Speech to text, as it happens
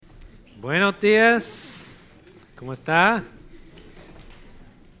Buenos días, ¿cómo está?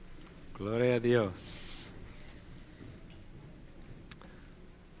 Gloria a Dios.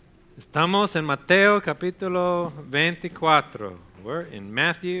 Estamos en Mateo capítulo 24. We're in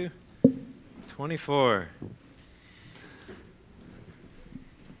Matthew 24.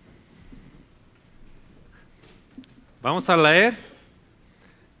 Vamos a leer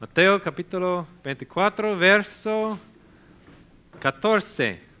Mateo capítulo 24, verso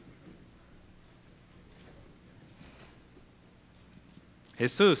 14.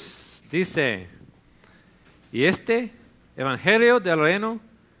 Jesús dice, y este evangelio del reino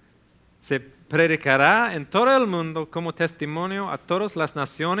se predicará en todo el mundo como testimonio a todas las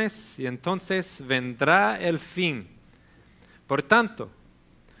naciones y entonces vendrá el fin. Por tanto,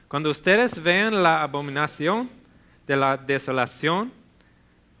 cuando ustedes vean la abominación de la desolación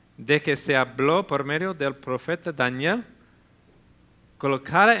de que se habló por medio del profeta Daniel,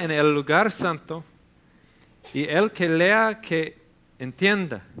 colocada en el lugar santo, y el que lea que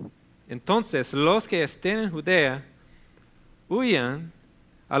entienda. Entonces los que estén en Judea huyan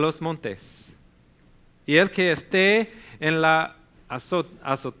a los montes, y el que esté en la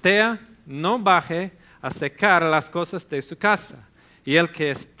azotea no baje a secar las cosas de su casa, y el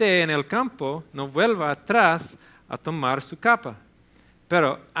que esté en el campo no vuelva atrás a tomar su capa.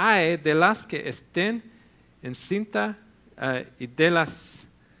 Pero ay de las que estén encinta y de las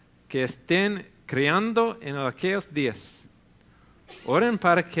que estén criando en aquellos días. Oren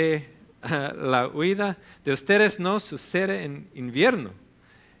para que la huida de ustedes no suceda en invierno,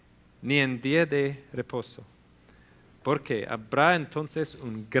 ni en día de reposo, porque habrá entonces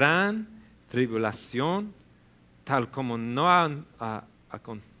una gran tribulación, tal como no ha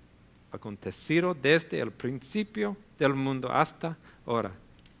acontecido desde el principio del mundo hasta ahora,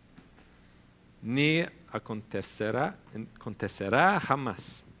 ni acontecerá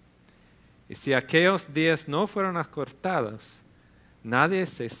jamás. Y si aquellos días no fueron acortados, nadie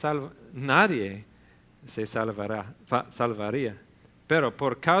se salvaría. Pero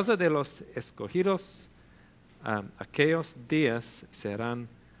por causa de los escogidos, aquellos días serán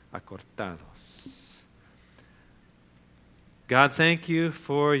acortados. God, thank you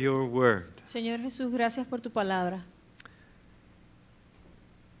for your word. Señor Jesús, gracias por tu palabra.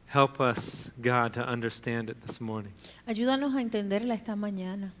 Help us, God, to understand it this morning Ayúdanos a entenderla esta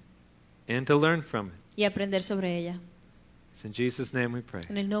mañana and to learn from it. y aprender sobre ella. It's in Jesus' name we pray.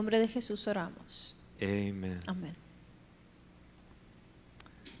 En el nombre de Jesús oramos. Amen. Amén.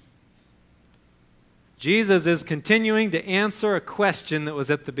 Jesus is continuing to answer a question that was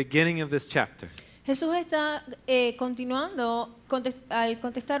at the beginning of this chapter. Jesús está continuando al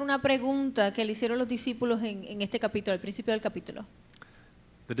contestar una pregunta que le hicieron los discípulos en este capítulo, al principio del capítulo.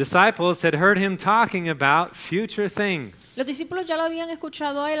 The disciples had heard him talking about future things. Los discípulos ya lo habían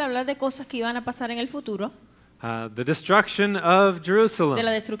escuchado a él hablar de cosas que iban a pasar en el futuro, The destruction of de la Jerusalem,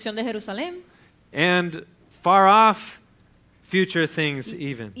 destrucción de Jerusalén, and far off future things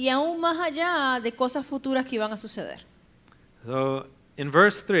even. y aún más allá de cosas futuras que iban a suceder. So in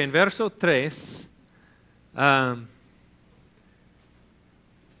verso 3,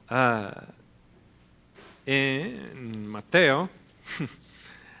 en Mateo,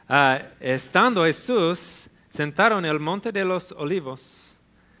 estando Jesús sentado en el monte de los olivos,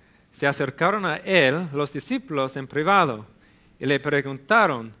 se acercaron a él los discípulos en privado y le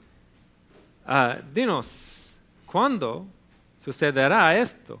preguntaron, dinos, ¿cuándo sucederá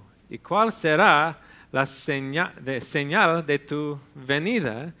esto? ¿Y cuál será la señal de tu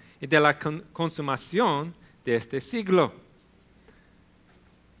venida y de la consumación de este siglo?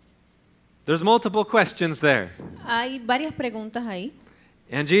 There's multiple questions there. Hay varias preguntas ahí.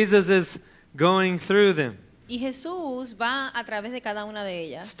 And Jesus is going through them, Y Jesús va a través de cada una de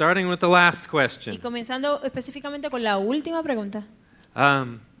ellas. starting with the last Y question. comenzando específicamente con la última pregunta.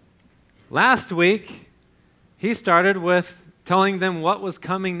 Last week, he started with telling them what was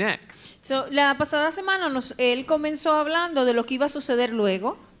coming next. La pasada semana él comenzó hablando de lo que iba a suceder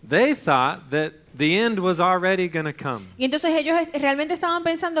luego. They thought that the end was already going to come. Y entonces ellos realmente estaban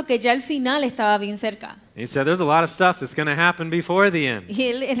pensando que ya el final estaba bien cerca. He said there's a lot of stuff that's going to happen before the end. Y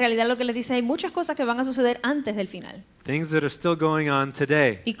él en realidad lo que les dice, hay muchas cosas que van a suceder antes del final. Things that are still going on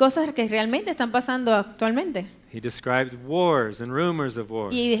today. Y cosas que realmente están pasando actualmente. He described wars and rumors of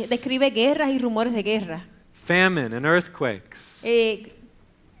wars, Y describe guerras y rumores de guerra. famine and earthquakes.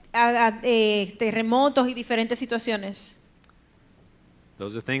 Terremotos y diferentes situaciones.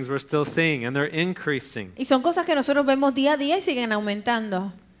 Those are things we're still seeing, and they're increasing. Y son cosas que nosotros vemos día a día y siguen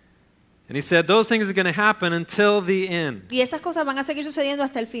aumentando. And he said those things are going to happen until the end. Y esas cosas van a seguir sucediendo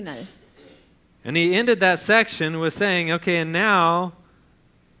hasta el final. And he ended that section with saying, okay, and now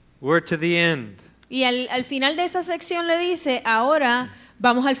we're to the end. Y al final de esa sección le dice, ahora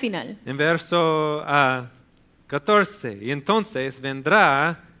vamos al final. En verso 14, y entonces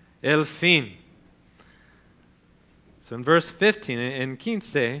vendrá el fin. So en verse 15, en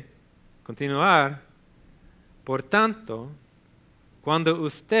 15, continuar. Por tanto, cuando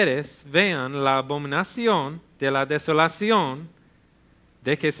ustedes vean la abominación de la desolación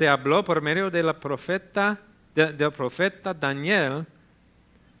de que se habló por medio de del profeta Daniel,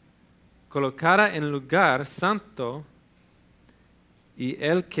 colocada en lugar santo, y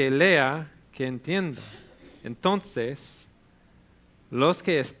el que lea, que entienda. Entonces, los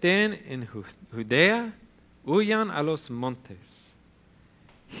que estén en Judea, huyan a los montes.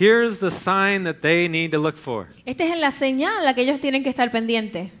 Here's the sign that they need to look for. Esta es la señal a la que ellos tienen que estar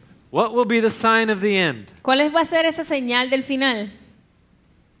pendientes. What will be the sign of the end? ¿Cuál va a ser esa señal del final?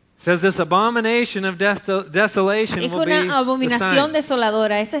 It says this abomination of desolation Es will be una abominación the sign.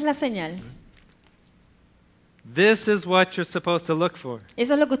 desoladora, esa es la señal. This is what you're supposed to look for.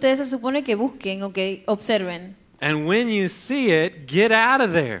 Eso es lo que ustedes se supone que busquen o que observen. And when you see it, get out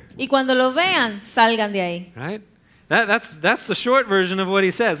of there. Y cuando lo vean, salgan de ahí. Right? That's the short version of what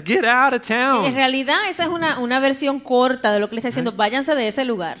he says. Get out of En town. realidad, esa es una versión corta de lo que le está diciendo. Váyanse de ese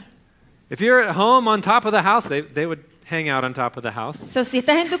lugar. If you're at home on top of the house, they would hang out on top of the house. So, si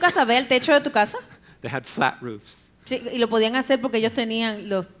estás en tu casa, ve al techo de tu casa. They had flat roofs. Sí, y lo podían hacer porque ellos tenían,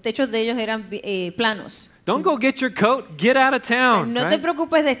 los techos de ellos eran planos. Don't go get your coat. Get out of town. No te Right?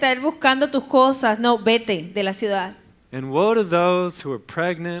 preocupes de estar buscando tus cosas. No, vete de la ciudad. And woe to those who are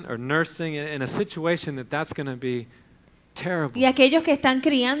pregnant or nursing in a situation that's going to be terrible. Y aquellos que están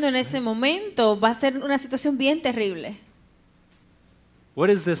criando en ese momento, va a ser una situación bien terrible. What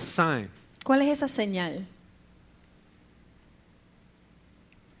is this sign? ¿Cuál es esa señal?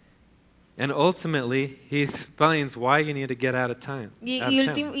 And ultimately, he explains why you need to get out of town.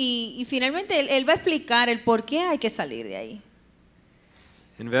 Y finalmente él va a explicar el por qué hay que salir de ahí.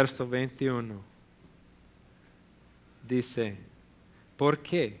 En verso 21 dice, ¿por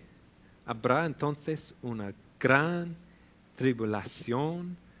qué habrá entonces una gran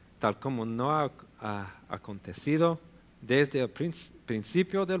tribulación tal como no ha acontecido desde el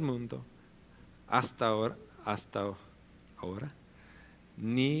principio del mundo hasta ahora,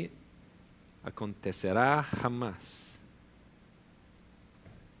 ni acontecerá jamás?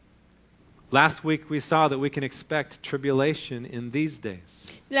 Last week we saw that we can expect tribulation in these days.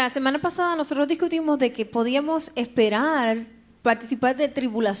 La semana pasada nosotros discutimos de que podíamos esperar participar de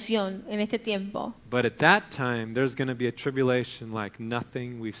tribulación en este tiempo. But at that time, there's going to be a tribulation like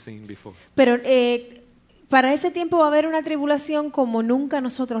nothing we've seen before. Pero para ese tiempo va a haber una tribulación como nunca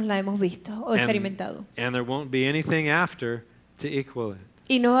nosotros la hemos visto o experimentado. And there won't be anything after to equal it.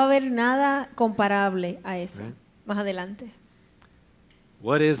 Y no va a haber nada comparable a eso Right. más adelante.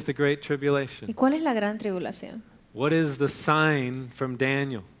 What is the great ¿Y tribulation? cuál es la gran tribulación? What is the sign from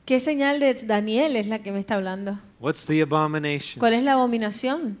Daniel? ¿Qué señal de Daniel es la que me está hablando? What's the abomination? ¿Cuál es la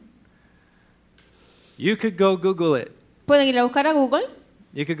abominación? You could go Google it. Pueden ir a buscar a Google,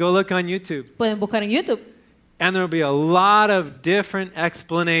 You could go look on YouTube. pueden buscar en YouTube And there will be a lot of different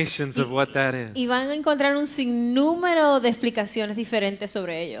explanations of what that y is. van a encontrar un sinnúmero de explicaciones diferentes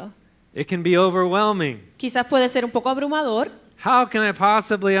sobre ello. It can be overwhelming. Quizás puede ser un poco abrumador. How can I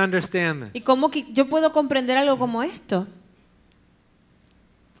possibly understand ¿Y this? cómo yo puedo comprender algo como esto?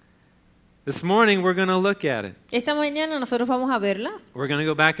 This morning we're going to look at it. Esta mañana nosotros vamos a verla. We're going to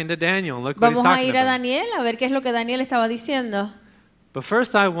go back into Daniel and look what he's Vamos a talking ir a about. Daniel a ver qué es lo que Daniel estaba diciendo. But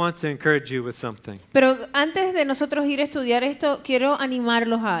first I want to encourage you with something. Pero antes de nosotros ir a estudiar esto, quiero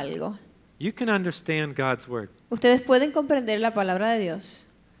animarlos a algo. You can understand God's word. Ustedes pueden comprender la palabra de Dios.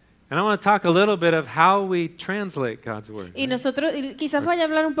 And I want to talk a little bit of how we translate God's word. Y nosotros, y quizás vaya a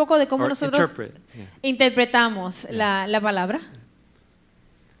hablar un poco de cómo Or nosotros interpret. Yeah. interpretamos la palabra.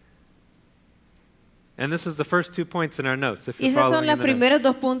 And this is the first 2 points in our notes. If Y you're esos son following los in the primeros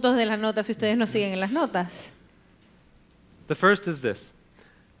notes. 2 puntos de las notas, si ustedes nos siguen en las notas. The first is this.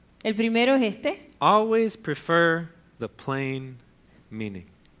 El primero es este. Always prefer the plain meaning.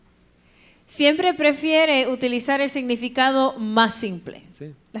 Siempre prefiere utilizar el significado más simple,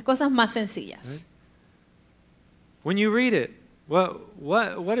 See? las cosas más sencillas. When you read it,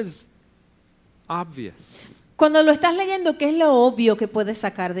 what is obvious? Cuando lo estás leyendo, ¿qué es lo obvio que puedes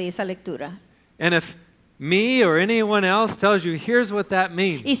sacar de esa lectura? And if me or anyone else tells you, here's what that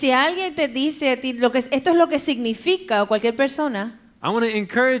means, Y si alguien te dice a ti, esto es lo que significa, o cualquier persona, I want to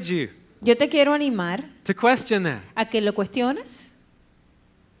encourage you yo te quiero animar to question that. a que lo cuestiones.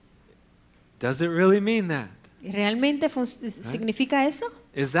 Does it really mean that? ¿Realmente significa eso?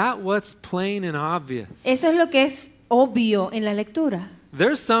 Is that what's plain and obvious? Eso es lo que es obvio en la lectura.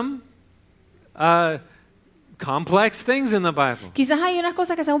 there's some complex things in the Bible. Quizás hay unas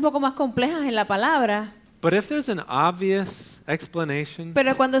cosas que son un poco más complejas en la palabra, But if there's an obvious explanation,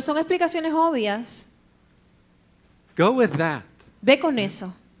 pero cuando son explicaciones obvias, go with that. ve con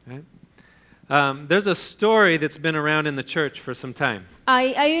eso. Right? There's a story that's been around in the church for some time.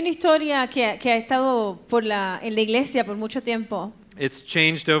 Hay una historia que ha estado en la iglesia por mucho tiempo It's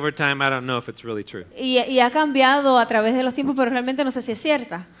changed over time. I don't know if it's really true. y ha cambiado a través de los tiempos, pero realmente no sé si es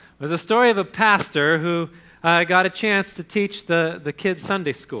cierta. It was a story of a pastor who got a chance to teach the kids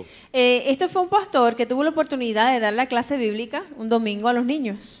Sunday school. Este fue un pastor que tuvo la oportunidad de dar la clase bíblica un domingo a los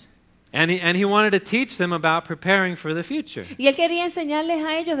niños. And he wanted to teach them about preparing for the future. Y él quería enseñarles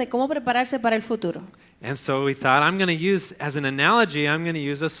a ellos de cómo prepararse para el futuro. And so we thought, I'm going to use, as an analogy, I'm going to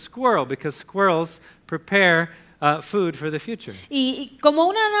use a squirrel because squirrels prepare food for the future. Y como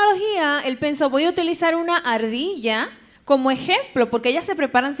una analogía, él pensó, voy a utilizar una ardilla como ejemplo, porque ellas se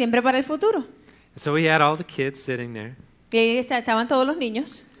preparan siempre para el futuro. So we had all the kids sitting there. Y ahí estaban todos los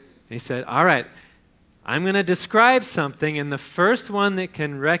niños. And he said, all right, I'm going to describe something, and the first one that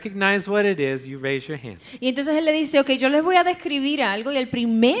can recognize what it is, you raise your hand. Y entonces él le dice, ok, yo les voy a describir algo y el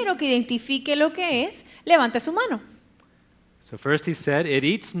primero que identifique lo que es, levante su mano. So first he said, it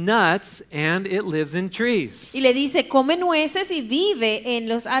eats nuts and it lives in trees. Y le dice, come nueces y vive en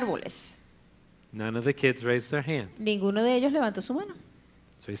los árboles. None of the kids raised their hand. Ninguno de ellos levantó su mano.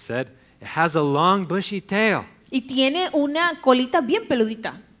 So he said, it has a long bushy tail. Y tiene una colita bien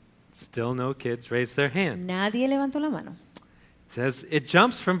peludita. Still no kids raised their hand. Nadie levantó la mano. It says, it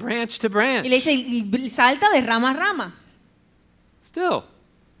jumps from branch to branch. Y le dice, y salta de rama a rama. Still,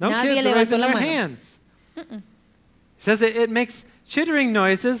 no Nadie kids are levantó raising la their mano. hands. It says it makes chittering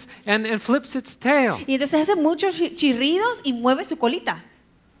noises and flips its tail. Y entonces hace muchos chirridos y mueve su colita.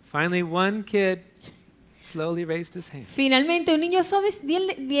 Finally, one kid slowly raised his hand. Finalmente, un niño suave,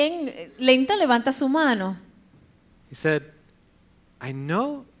 bien lento, levanta su mano. He said, I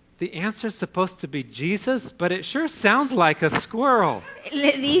know the answer is supposed to be Jesus, but it sure sounds like a squirrel.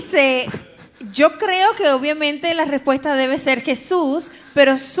 Le dice, yo creo que obviamente la respuesta debe ser Jesús,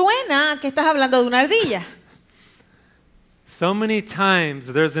 pero suena que estás hablando de una ardilla. So many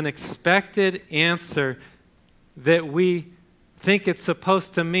times there's an expected answer that we think it's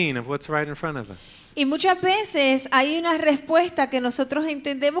supposed to mean of what's right in front of us. Y muchas veces hay una respuesta que nosotros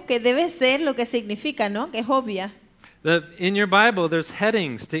entendemos que debe ser lo que significa, ¿no? Que es obvia. In your Bible, there's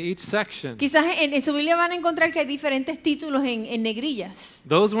headings to each section. Quizás en su Biblia van a encontrar que hay diferentes títulos en negrillas.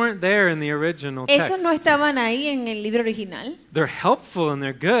 Those weren't there in the original text. Esos no estaban ahí en el libro original. They're helpful and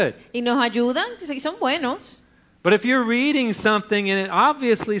they're good. Y nos ayudan, y son buenos. But if you're reading something and it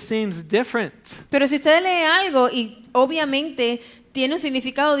obviously seems different, Pero si usted lee algo y obviamente tiene un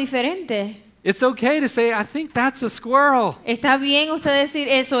significado diferente, it's okay to say, I think that's a squirrel. está bien usted decir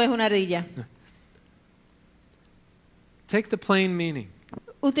eso es una ardilla. Take the plain meaning.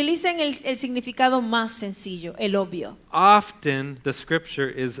 Utilicen el significado más sencillo, el obvio. Often the scripture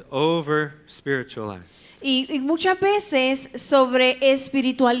is over spiritualized. Y muchas veces sobre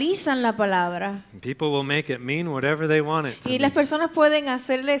espiritualizan la palabra. People will make it mean whatever they want it to Y las mean. personas pueden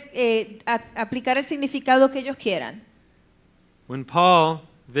hacerles aplicar el significado que ellos quieran. When Paul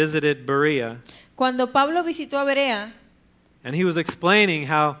visited Berea, Cuando Pablo visitó a Berea, and he was explaining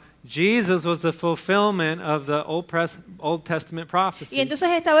how Jesus was the fulfillment of the Old Testament prophecy. y entonces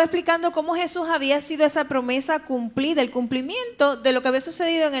estaba explicando cómo Jesús había sido esa promesa cumplida, el cumplimiento de lo que había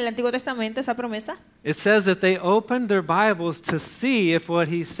sucedido en el Antiguo Testamento, esa promesa. It says that they opened their Bibles to see if what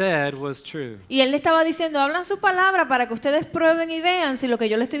he said was true. Y él le estaba diciendo, hablan su palabra para que ustedes prueben y vean si lo que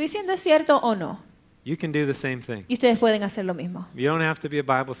yo le estoy diciendo es cierto o no. You can do the same thing. Y ustedes pueden hacer lo mismo. You don't have to be a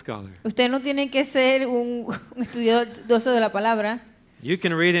Bible scholar. Usted no tiene que ser un estudioso de la palabra. You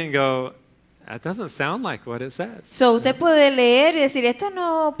can read it and go, that doesn't sound like what it says. So, usted puede leer y decir, esto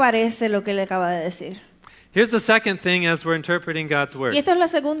no parece lo que le acaba de decir. Here's the second thing as we're interpreting God's Y word. esto es lo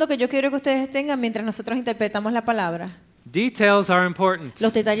segundo que yo quiero que ustedes tengan mientras nosotros interpretamos la palabra. Details are important.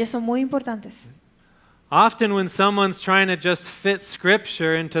 Los detalles son muy importantes. Often when someone's trying to just fit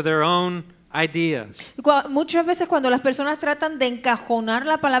scripture into their own ideas, Muchas veces cuando las personas tratan de encajonar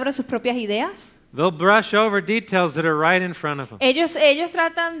la palabra en sus propias ideas, they'll brush over details that are right in front of them. ellos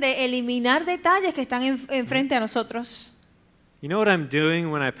tratan de eliminar detalles que están enfrente a nosotros. You know what I'm doing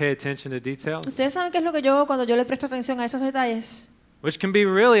when I pay attention to details? ¿Ustedes saben qué es lo que yo hago cuando yo le presto atención a esos detalles? Which can be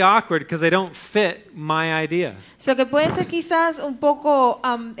really awkward because they don't fit my idea. So que puede ser quizás un poco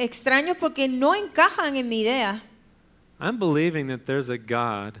extraño porque no encajan en mi idea. I'm believing that there's a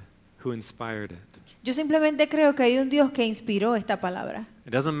God who inspired it. Yo simplemente creo que hay un Dios que inspiró esta palabra.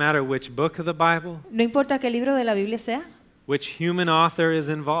 It doesn't matter which book of the Bible, No importa qué libro de la Biblia sea, which human author is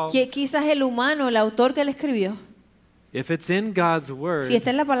involved. Que quizás el humano, el autor que le escribió, If it's in God's word, si está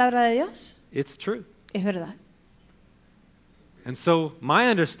en la palabra de Dios, it's true. es verdad. And so my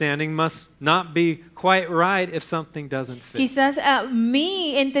understanding must not be quite right if something doesn't fit. Quizás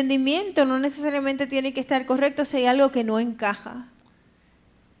mi entendimiento no necesariamente tiene que estar correcto si hay algo que no encaja.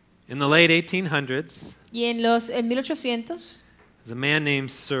 In the late 1800s, Y en 1800, there's a man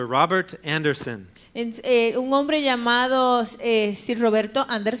named Sir Robert Anderson. un hombre llamado Sir Roberto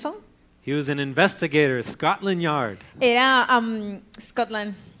Anderson He was an investigator at Scotland Yard. era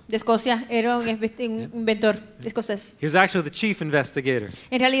Scotland, de Escocia, era un inventor escocés. He was actually the chief investigator.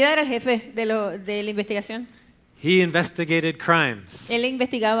 En realidad era el jefe de la investigación. He investigated crimes, Él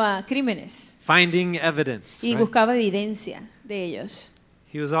investigaba crímenes finding evidence. y Right? buscaba evidencia de ellos.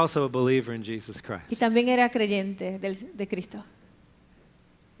 He was also a believer in Jesus Y Christ. también era creyente de Cristo.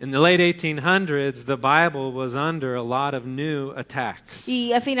 In the late 1800s, the Bible was under a lot of new attacks.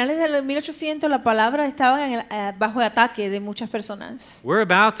 Y a finales de los 1800 la palabra estaba bajo ataque de muchas personas. We're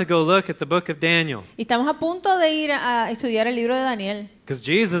about to go look at the book of Daniel Y estamos a punto de ir a estudiar el libro de Daniel. because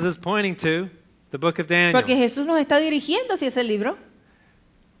Jesus is pointing to the book of Porque Daniel. Jesús nos está dirigiendo hacia ese libro.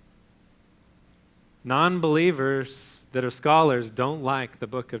 Non-believers that are scholars don't like the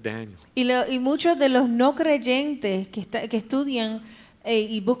book of Daniel. Y muchos de los no creyentes que estudian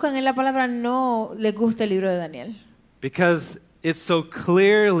y buscan en la palabra no les gusta el libro de Daniel. Because it so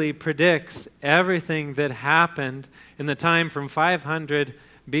clearly predicts everything that happened in the time from 500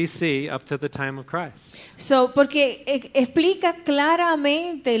 BC up to the time of Christ. Porque explica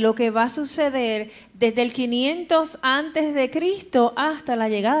claramente lo que va a suceder desde el 500 antes de Cristo hasta la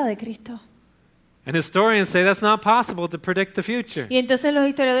llegada de Cristo. And historians say that's not possible to predict the future. Y entonces los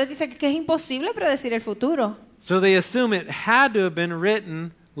historiadores dicen que es imposible predecir el futuro. So they assume it had to have been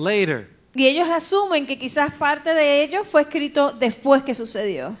written later. Y ellos asumen que quizás parte de ello fue escrito después que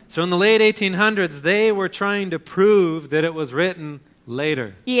sucedió. So in the late 1800s, they were trying to prove that it was written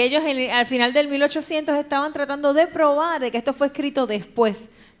later. Y ellos al final del 1800 estaban tratando de probar de que esto fue escrito después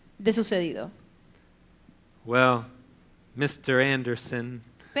de sucedido. Well, Mr. Anderson,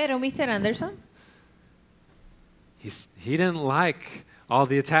 Pero Mr. Anderson, he didn't like all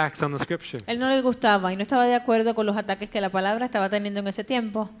the attacks on the scripture. él no le gustaba y no estaba de acuerdo con los ataques que la palabra estaba teniendo en ese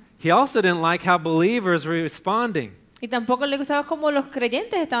tiempo. He also didn't like how believers were responding, Y tampoco le gustaba cómo los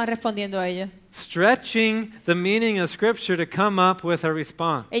creyentes estaban respondiendo a ello. stretching the meaning of scripture to come up with a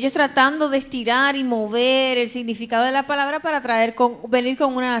response. Ellos tratando de estirar y mover el significado de la palabra para venir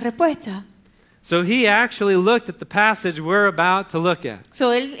con una respuesta. So he actually looked at the passage we're about to look at.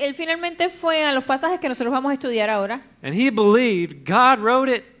 Él finalmente fue a los pasajes que nosotros vamos a estudiar ahora. And he believed God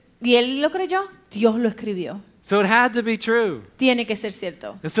wrote it, Y él lo creyó, Dios lo escribió. so it had to be true. Tiene que ser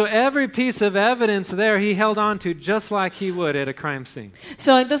cierto. And so every piece of evidence there he held on to just like he would at a crime scene.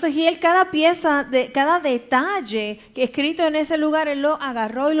 Entonces, y él cada pieza, cada detalle que escrito en ese lugar, él lo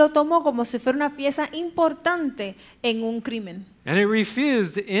agarró y lo tomó como si fuera una pieza importante en un crimen. And he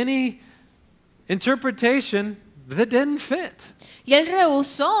refused any interpretation that didn't fit. Y él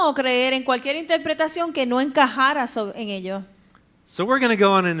rehusó creer en cualquier interpretación que no encajara en ello. So we're going to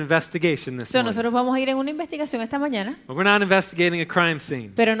go on an investigation this morning. Nosotros vamos a ir en una investigación esta mañana, But we're not investigating a crime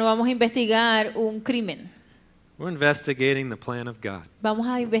scene. pero no vamos a investigar un crimen. We're investigating the plan of God. Vamos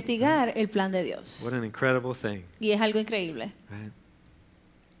a investigar el plan de Dios. What an incredible thing, Y es algo increíble. right?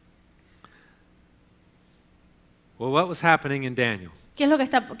 Well, what was happening in Daniel? ¿Qué es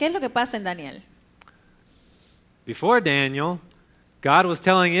lo que pasa en Daniel? Before Daniel, God was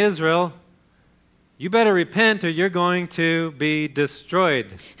telling Israel, you better repent or you're going to be destroyed.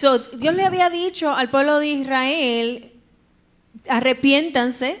 Dios le había dicho al pueblo de Israel,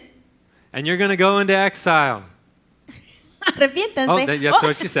 arrepiéntanse, And you're going to go into exile. arrepiéntanse, Oh, that's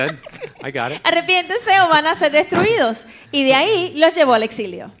what you said. I got it. arrepiéntanse o van a ser destruidos. Y de ahí los llevó al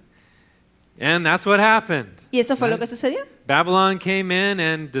exilio. And that's what happened. Y eso fue lo que sucedió. Babylon came in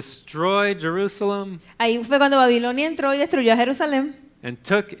and destroyed Jerusalem Ahí fue cuando Babilonia entró y destruyó a Jerusalén and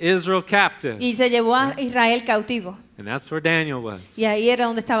took Israel captive. y se llevó a Israel cautivo. And that's where Daniel was. Y ahí era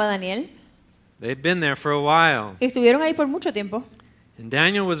donde estaba Daniel. They'd been there for a while. Y estuvieron ahí por mucho tiempo. And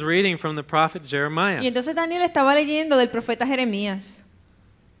Daniel was reading from the prophet Y Jeremiah, entonces Daniel estaba leyendo del profeta Jeremías,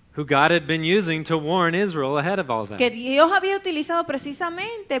 who God had been using to warn Israel ahead of all that. que Dios había utilizado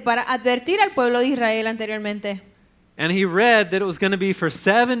precisamente para advertir al pueblo de Israel anteriormente. And he read that it was going to be for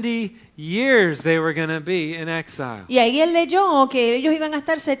 70 years they were going to be in exile. Y ahí él leyó que ellos iban a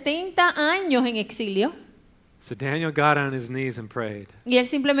estar 70 años en exilio. So Daniel got on his knees and prayed, Y él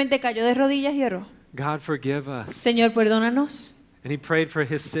simplemente cayó de rodillas y oró. God, forgive us. Señor, perdónanos. And he prayed for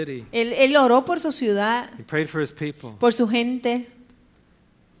his city. Él oró por su ciudad, He prayed for his people. por su gente.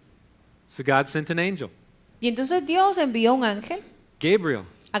 So God sent an angel, Y entonces Dios envió un ángel Gabriel.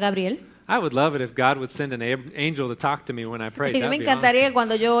 a Gabriel. I would love it if God would send an angel to talk to me when I prayed. Y me That'd be encantaría que awesome.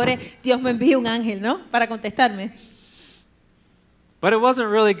 cuando yo ore, Dios me envíe un ángel, ¿no? Para contestarme. But it wasn't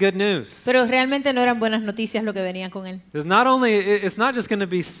really good news. Pero realmente no eran buenas noticias lo que venían con él. It's not just going to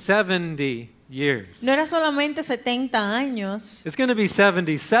be 70 years. No era solamente 70 años, It's going to be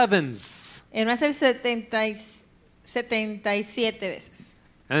 77s. iban a ser 77 veces.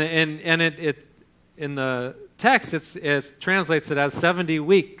 And it in the text it translates it as 70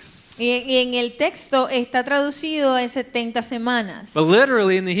 weeks. Y en el texto está traducido en 70 semanas. But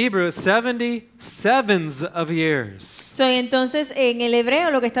literally in the Hebrew it's 77s of years. So, entonces en el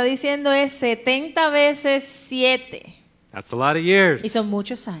hebreo lo que está diciendo es 70 veces 7. That's a lot of years. Y son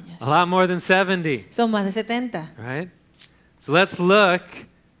muchos años. A lot more than 70, Son más de 70. right? So let's look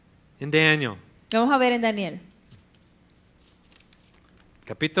in Daniel, Vamos a ver en Daniel.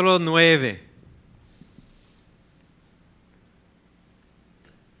 capítulo 9.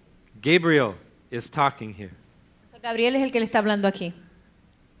 Gabriel is talking here. Gabriel es el que le está hablando aquí.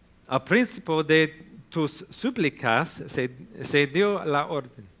 Al principio de tus súplicas se dio la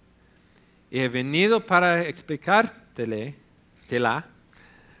orden. Y he venido para explicártela,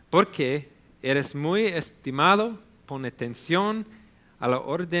 porque eres muy estimado, pone atención a la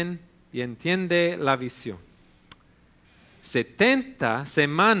orden y entiende la visión. 70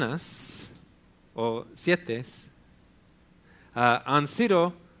 semanas o 7 han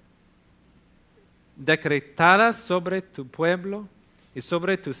sido decretadas sobre tu pueblo y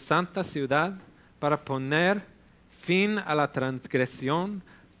sobre tu santa ciudad para poner fin a la transgresión,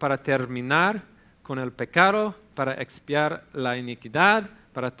 para terminar con el pecado, para expiar la iniquidad,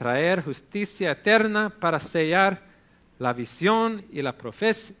 para traer justicia eterna, para sellar la visión y la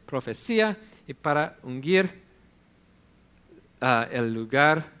profecía y para ungir el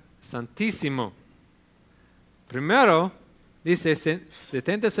lugar santísimo. Primero, dice,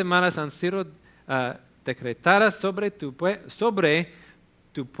 70 semanas han sido decretadas sobre tu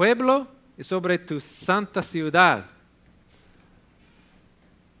pueblo y sobre tu santa ciudad.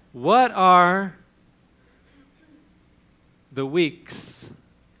 What are the weeks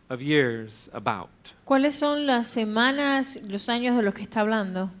of years about? ¿Cuáles son las semanas, los años de los que está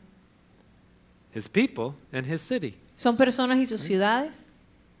hablando? His people and his city. Son personas y sus ciudades.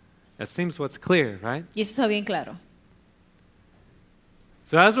 That seems what's clear, right? Y eso está bien claro.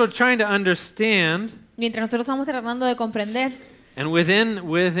 So as we're trying to understand, Mientras nosotros estamos tratando de comprender, and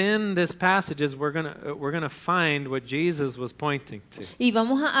within this passages, we're gonna find what Jesus was pointing to. y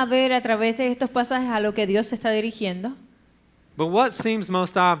vamos a ver a través de estos pasajes a lo que Dios se está dirigiendo. But what seems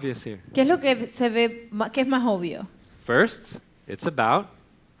most obvious here? ¿Qué es lo que se ve, que es más obvio? First, it's about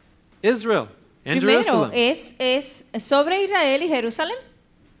Israel and Primero, Jerusalem, es sobre Israel y Jerusalén.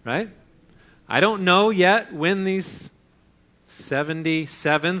 right? I don't know yet when these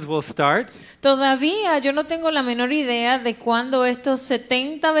 77s will start. Todavía yo no tengo la menor idea de cuándo estos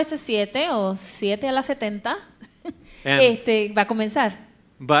 70 veces 7 o 7 a la 70 And, va a comenzar.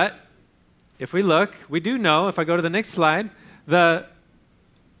 but if we look, we do know, if I go to the next slide, you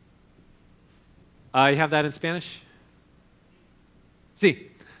have that in Spanish? Sí.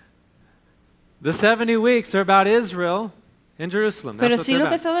 The 70 weeks are about Israel and Jerusalem. That's Pero what sí they're lo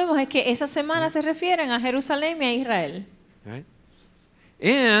que about. sabemos es que esas semanas se refieren a Jerusalén y a Israel. Right?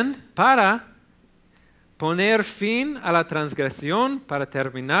 And para poner fin a la transgresión, para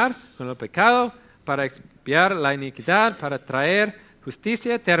terminar con el pecado, para expiar la iniquidad, para traer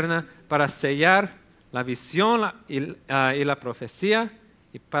justicia eterna, para sellar la visión y la profecía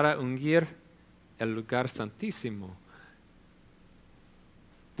y para ungir el lugar santísimo.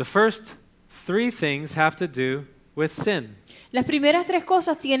 The first 3 things have to do with sin. Las primeras 3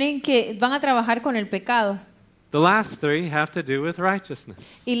 cosas van a trabajar con el pecado. The last 3 have to do with righteousness.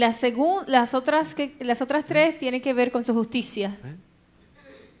 Y las otras 3 tienen que ver con su justicia.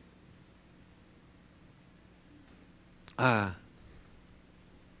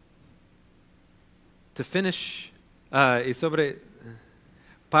 To finish,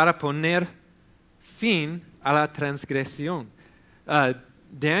 para poner fin a la transgresión.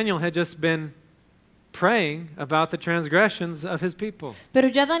 Daniel had just been praying about the transgressions of his people. Pero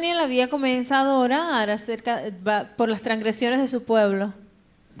ya Daniel había comenzado a orar por las transgresiones de su pueblo.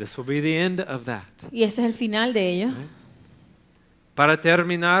 This will be the end of that. Y ese es el final de ello. Para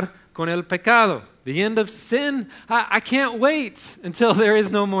terminar con el pecado. The end of sin. I can't wait until there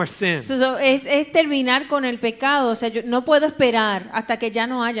is no more sin. Es terminar con el pecado. O sea, yo no puedo esperar hasta que ya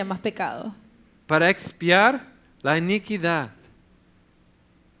no haya más pecado. Para expiar la iniquidad.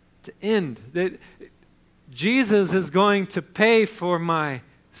 to end. Jesus is going to pay for my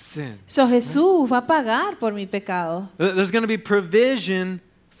sin. So Jesús va a pagar por mi pecado. There's going to be provision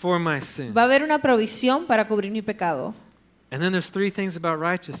for my sin. Va a haber una provisión para cubrir mi pecado. And then there's three things about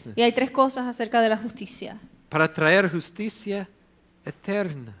righteousness. Y hay tres cosas acerca de la justicia. Para traer justicia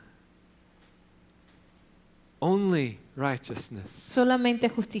eterna. Only righteousness. Solamente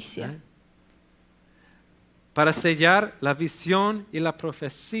justicia. Right? Para sellar la visión y la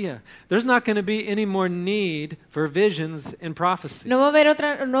profecía. There's not going to be any more need for visions and prophecy. No va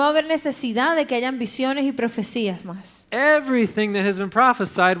a haber necesidad de que hayan visiones y profecías más. Everything that has been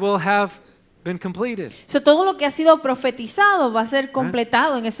prophesied will have been completed. So, todo lo que ha sido profetizado va a ser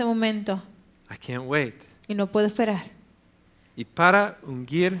completado en ese momento. I can't wait. Y no puedo esperar. Y para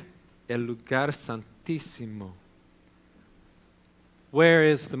ungir el lugar santísimo. Where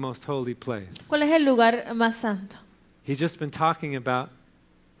is the most holy place? ¿Cuál es el lugar más santo? He's just been talking about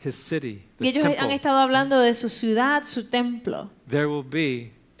his city, Y the ellos han temple. estado hablando de su ciudad, su templo. There will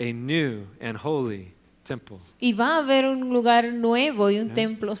be a new and holy temple. Y va a haber un lugar nuevo y un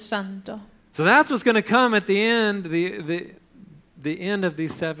templo santo. So that's what's going to come at the end, the end of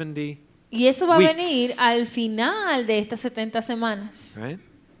these 70, Y eso va a weeks. venir al final de estas 70 semanas. right?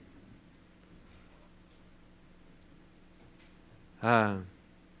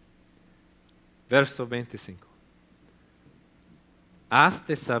 Verso 25. Has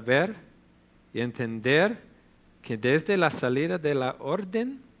de saber y entender que desde la salida de la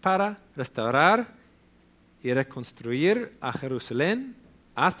orden para restaurar y reconstruir a Jerusalén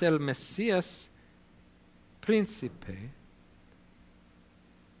hasta el Mesías príncipe.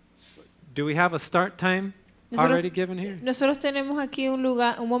 Do we have a start time already given here? Nosotros tenemos aquí un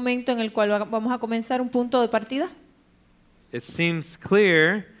lugar, un momento en el cual vamos a comenzar un punto de partida. It seems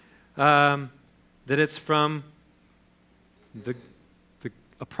clear that it's from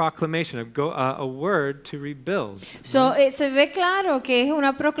a proclamation, a word to rebuild. So, se ve claro que es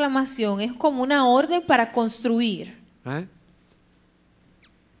una proclamación, es como una orden para construir. Right?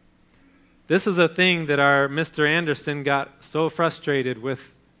 This was a thing that our Mr. Anderson got so frustrated with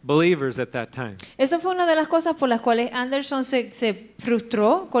believers at that time. Eso fue una de las cosas por las cuales Anderson se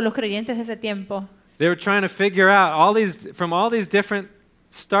frustró con los creyentes de ese tiempo. They were trying to figure out all these different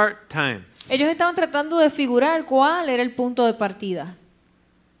start times. Ellos estaban tratando de figurar cuál era el punto de partida.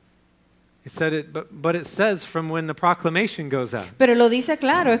 He said but it says from when the proclamation goes out. Pero lo dice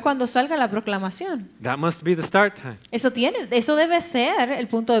claro, es cuando salga la proclamación. That must be the start time. Eso debe ser el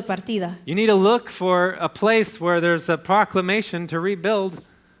punto de partida. You need to look for a place where there's a proclamation to rebuild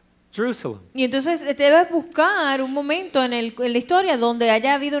Jerusalem. Y entonces debes buscar un momento en la historia donde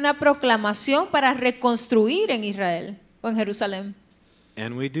haya habido una proclamación para reconstruir en Israel o en Jerusalén.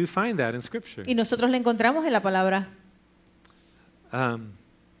 And we do find that in Scripture. Y nosotros la encontramos en la palabra.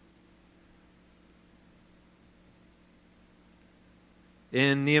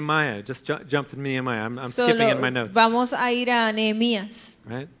 In Nehemiah, just jump to Nehemiah. I'm skipping in my notes. Vamos a ir a Nehemías.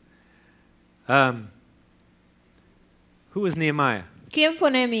 Right? Who was Nehemiah? ¿Quién fue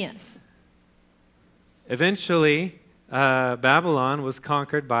Nehemías? Eventually, Babylon was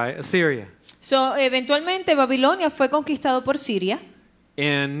conquered by Assyria. So, eventualmente Babilonia fue conquistado por Siria.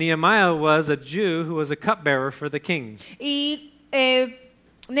 And Nehemiah was a Jew who was a cupbearer for the king. Y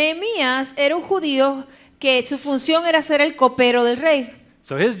Nehemías era un judío que su función era ser el copero del rey.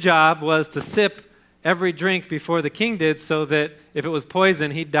 So his job was to sip every drink before the king did so that if it was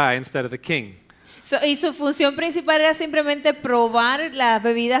poison, he'd die instead of the king. Y su función principal era simplemente probar las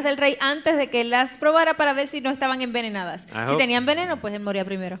bebidas del rey antes de que él las probara para ver si no estaban envenenadas. Si tenían veneno, pues él moría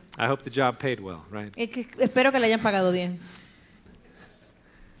primero. I hope the job paid well, right? Espero que le hayan pagado bien.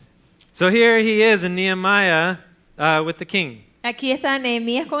 So here he is in Nehemiah with the king. Aquí está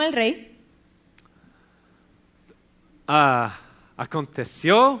Nehemías con el rey.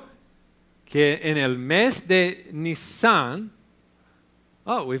 Aconteció que en el mes de Nisan,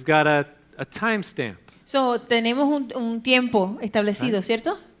 we've got a timestamp. So, tenemos un tiempo establecido,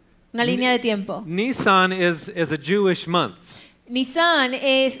 ¿cierto? Una línea de tiempo. Nisan is a Jewish month. Nisan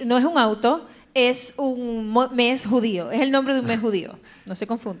no es un auto, es un mes judío. Es el nombre de un mes judío. No se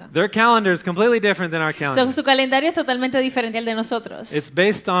confundan. Their calendar is completely different than our calendar. Su calendario es totalmente diferente al de nosotros. It's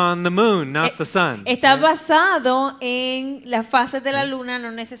based on the moon, not the sun. Está basado en las fases de la luna,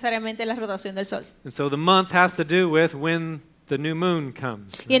 no necesariamente en la rotación del sol. And so the month has to do with when the new moon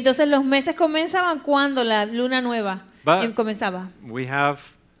comes. Y entonces los meses comenzaban cuando la luna nueva comenzaba. We have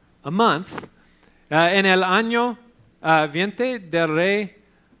a month. En el año 20 del rey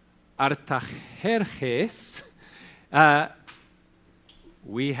Artajerjes,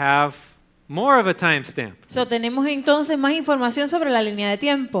 we have more of a timestamp. So, tenemos entonces más información sobre la línea de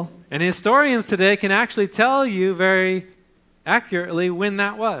tiempo. And historians today can actually tell you very accurately when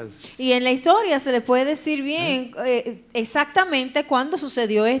that was. Y en la historia se le puede decir bien exactamente cuándo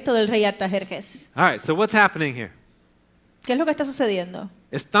sucedió esto del rey Artajerjes. All right, so what's happening here? ¿Qué es lo que está sucediendo?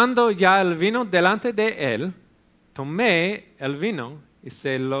 Estando ya el vino delante de él, tomé el vino y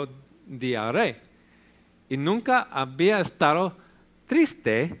se lo di al rey. Y nunca había estado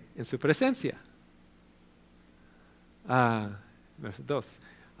triste en su presencia. Verso 2.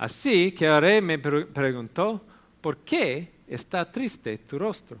 Así que el rey me preguntó, ¿por qué está triste tu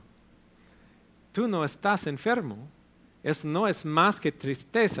rostro? Tú no estás enfermo. Eso no es más que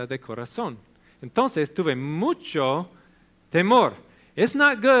tristeza de corazón. Entonces tuve mucho temor. It's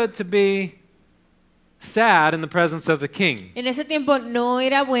not good to be sad in the presence of the king. En ese tiempo no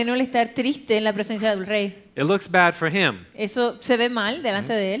era bueno el estar triste en la presencia del rey. It looks bad for him. Eso se ve mal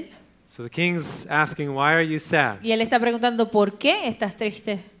delante de él. So the king's asking, why are you sad? Y él está preguntando, ¿por qué estás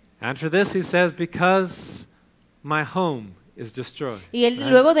triste? And for this he says, because my home is destroyed. Y él Right?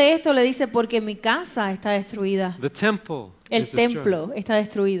 luego de esto le dice, porque mi casa está destruida. The temple El is destroyed. templo está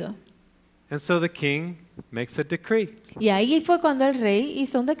destruido. And so the king makes a decree Y ahí fue cuando el rey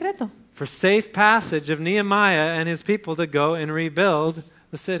hizo un decreto for safe passage of Nehemiah and his people to go and rebuild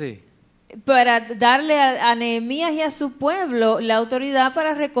the city. para darle a Nehemías y a su pueblo la autoridad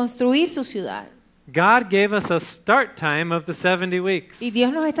para reconstruir su ciudad. God gave us a start time of the 70 weeks. Y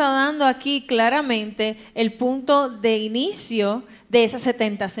Dios nos está dando aquí claramente el punto de inicio de esas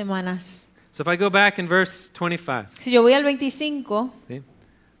 70 semanas. So if I go back in verse 25, Si yo voy al 25, ¿sí?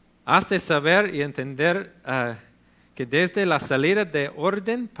 Has de saber y entender que desde la salida de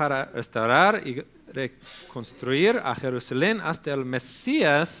orden para restaurar y reconstruir a Jerusalén hasta el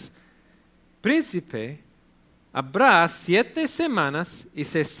Mesías príncipe, habrá 7 semanas y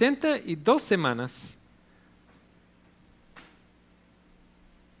 62 semanas.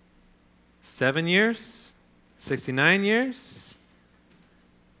 7 years, 69 years,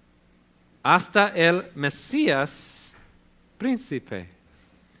 hasta el Mesías príncipe.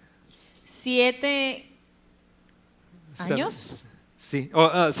 7 años. Sí.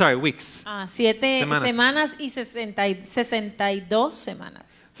 Weeks. 7 Semanas. semanas y 62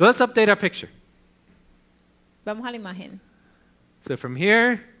 semanas. So let's update our picture. Vamos a la imagen. So from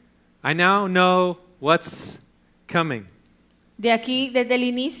here, I now know what's coming. De aquí, desde el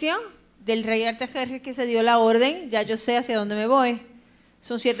inicio del rey Artajerjes que se dio la orden, ya yo sé hacia dónde me voy.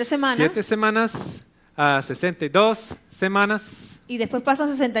 Son 7 semanas. 7 semanas, 62 semanas, Y después pasan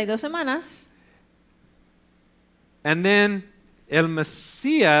 62 semanas. and then el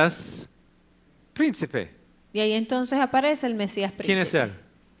Mesías príncipe. Y ahí entonces aparece el Mesías príncipe. ¿Quién es él?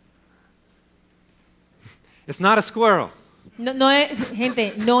 It's not a squirrel. No es,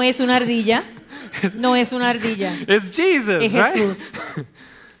 gente, no es una ardilla. No es una ardilla. It's Jesus, Es right? Jesús.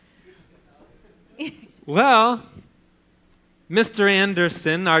 Well, Mr.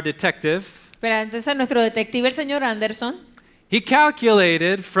 Anderson, our detective, Pero entonces nuestro detective, el señor Anderson, he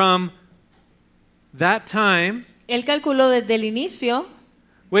calculated from that time, él calculó desde el inicio.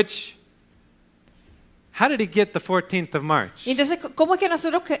 how did he get the 14th of March? Y entonces, ¿cómo es que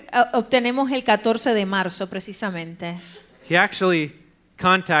nosotros obtenemos el 14 de marzo precisamente? He actually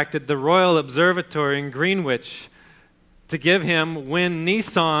contacted the Royal Observatory in Greenwich to give him when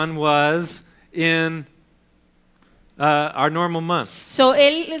Nisan was in our normal months. So,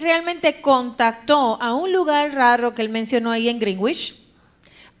 él realmente contactó a un lugar raro que él mencionó ahí en Greenwich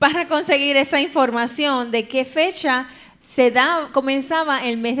para conseguir esa información de qué fecha comenzaba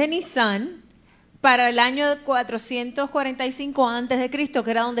el mes de Nisan para el año 445 antes de Cristo,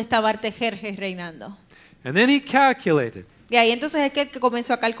 que era donde estaba Artajerjes reinando. And then he calculated. Y ahí entonces es que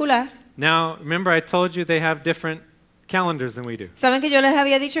comenzó a calcular. Now, remember I told you they have different calendars than we do. Saben que yo les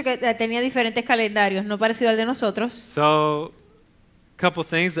había dicho que tenía diferentes calendarios, no parecido al de nosotros. So, couple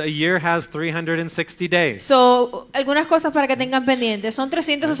things. A year has 360 days. So, algunas cosas para que tengan pendientes. Son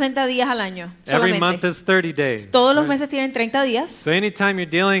 360 días al año. Every Solamente. month is 30 days. Todos los right? meses tienen 30 días. So anytime you're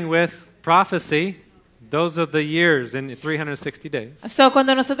dealing with prophecy, those are the years in 360 days. So,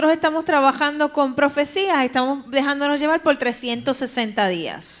 cuando nosotros estamos trabajando con profecías, estamos dejándonos llevar por 360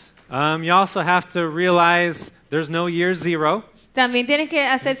 días. You also have to realize there's no year zero. También tienes que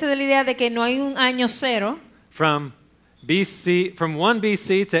hacerse de la idea de que no hay un año cero. From 1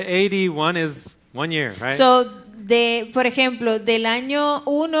 BC to 81 is 1 year, right? So, por ejemplo, del año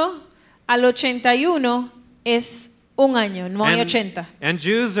 1 al 81 es un año, no hay 80. And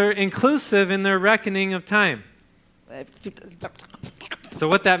Jews are inclusive in their reckoning of time. So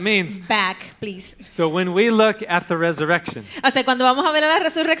what that means, Back, please. so when we look at the resurrection, O sea, cuando vamos a ver a la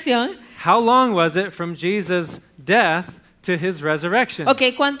resurrección, how long was it from Jesus' death to his resurrection?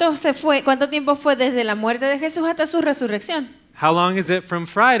 Okay, ¿cuánto tiempo fue desde la muerte de Jesús hasta su resurrección? How long is it from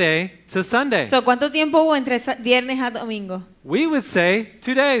Friday to Sunday? So, ¿cuánto tiempo hubo entre viernes a domingo? We would say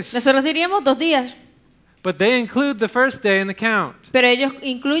 2 days. Nosotros diríamos 2 días, But they include the first day in the count. pero ellos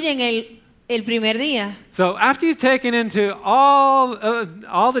incluyen el primer día. So after you've taken into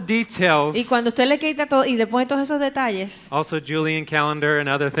all the details, Y cuando usted le quita todo y le pone todos esos detalles also Julian calendar and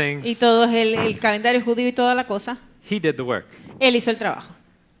other things, y todo el calendario judío y toda la cosa, he did the work. él hizo el trabajo.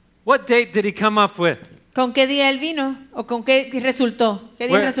 What date did he come up with? ¿Con qué día él vino? ¿O con qué resultó? ¿Qué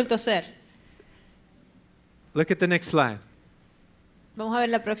día Where- resultó ser? Look at the next slide. Vamos a ver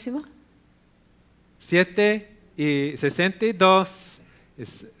la próxima. 7 y 62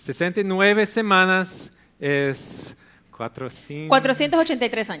 es 69 semanas es 400.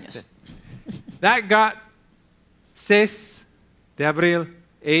 483 años. That got 6 de abril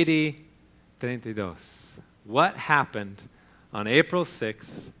AD 32. What happened on April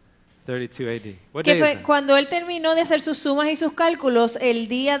 6, 32 AD? What Que day is fue that? cuando él terminó de hacer sus sumas y sus cálculos, el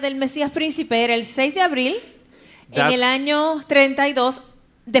día del Mesías príncipe era el 6 de abril en That- el año 32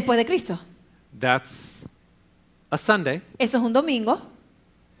 después de Cristo. That's a Sunday. Eso es un domingo,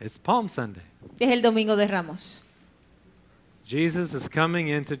 It's Palm Sunday. es el domingo de Ramos. Jesus is coming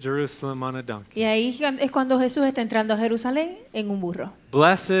into Jerusalem on a donkey. Y ahí es cuando Jesús está entrando a Jerusalén en un burro.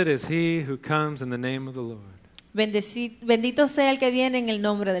 Blessed is he who comes in the name of the Lord. Bendito sea el que viene en el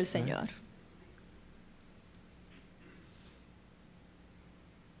nombre del Señor.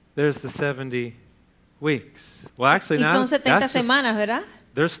 There's the 70 weeks. Well, actually, Y now son 70 that's just- semanas, ¿verdad?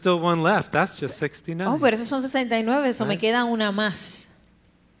 there's still one left. That's just 69. Oh, pero esos son 69, eso me Right. queda una más.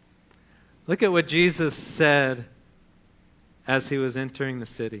 Look at what Jesus said as he was entering the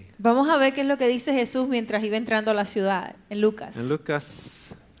city. Vamos a ver qué es lo que dice Jesús mientras iba entrando a la ciudad, en Lucas. En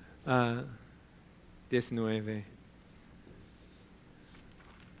Lucas 19.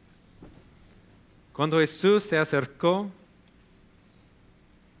 Cuando Jesús se acercó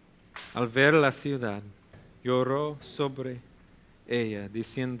al ver la ciudad, lloró sobre ella,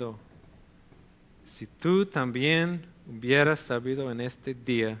 diciendo, si tú también hubieras sabido en este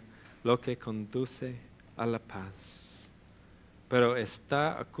día lo que conduce a la paz, pero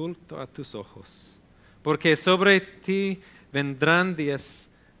está oculto a tus ojos, porque sobre ti vendrán días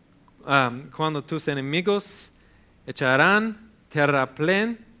cuando tus enemigos echarán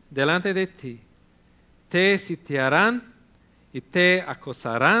terraplén delante de ti, te sitiarán y te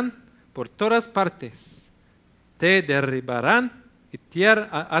acosarán por todas partes, te derribarán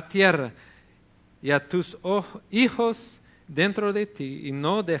a tierra y a tus hijos dentro de ti, y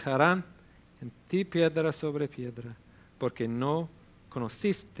no dejarán en ti piedra sobre piedra, porque no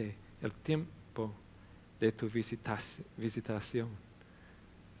conociste el tiempo de tu visitación.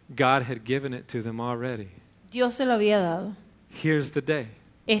 God had given it to them already. Dios se lo había dado. Here's the day,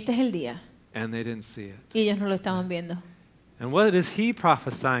 Este es el día. and they didn't see it. Y ellos no lo estaban viendo. And what is he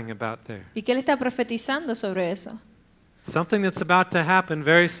prophesying about there? ¿Y qué le está profetizando sobre eso? Something that's about to happen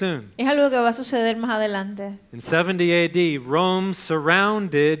very soon. Es algo que va a suceder más adelante. In 70 AD, Rome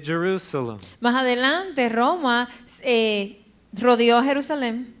surrounded Jerusalem, Más adelante, Roma rodeó a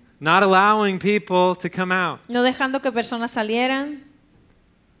Jerusalén, not allowing people to come out, no dejando que personas salieran,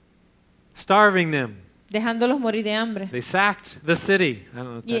 starving them. dejándolos morir de hambre. They sacked the city. I don't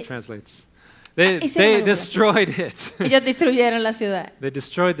know if that Yeah. translates. They ese era algo. destroyed it. Ellos destruyeron la ciudad, They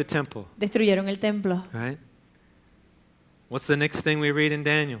destroyed the temple, destruyeron el templo. right? What's the next thing we read in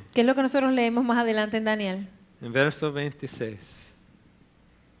Daniel? ¿Qué es lo que nosotros leemos más adelante en Daniel? In verso 26.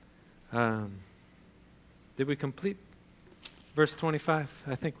 Did we complete verse 25?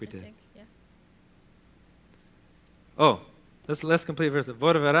 I think we did. Oh, let's complete verse.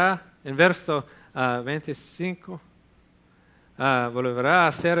 Volverá en verso 25. Volverá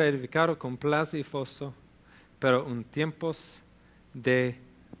a ser edificado con plaza y foso, pero en tiempos de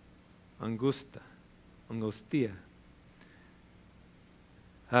angustia.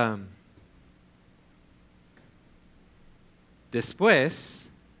 Después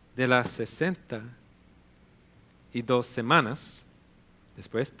de las 62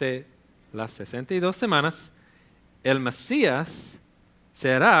 semanas, el Mesías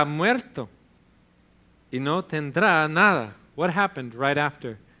será muerto y no tendrá nada. What happened right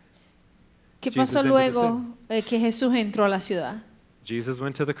after? ¿Qué Jesus pasó entered the luego que Jesús entró a la ciudad? Jesus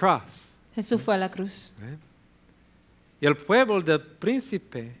went to the cross. Jesús fue a la cruz. Right? Y el pueblo del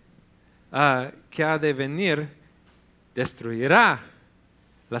príncipe que ha de venir destruirá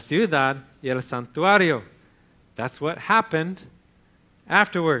la ciudad y el santuario. That's what happened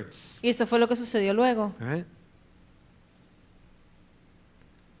afterwards. Y eso fue lo que sucedió luego. Right?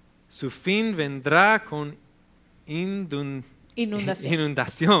 Su fin vendrá con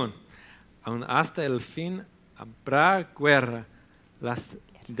inundación. Aún hasta el fin habrá guerra. Las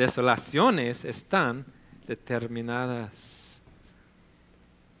desolaciones están determinadas.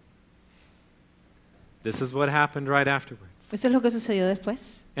 This is what happened right afterwards. Eso es lo que sucedió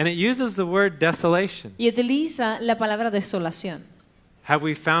después. And it uses the word desolation. Y utiliza la palabra desolación. Have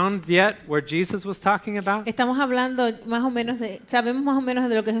we found yet where Jesus was talking about? Estamos hablando más o menos sabemos más o menos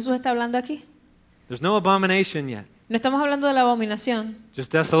de lo que Jesús está hablando aquí. There's no abomination yet. No estamos hablando de la abominación.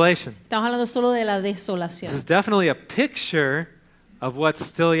 Just desolation. Estamos hablando solo de la This desolación. is definitely a picture of what's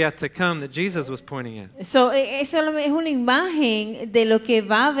still yet to come that Jesus was pointing at. Eso es una imagen de lo que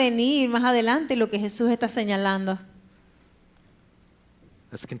va a venir más adelante, lo que Jesús está señalando.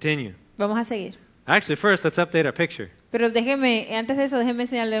 Let's continue. Vamos a seguir. Actually, first, let's update our picture. Pero antes de eso, déjeme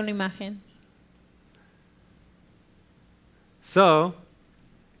enseñarle una imagen. So,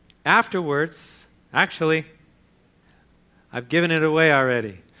 afterwards, actually, I've given it away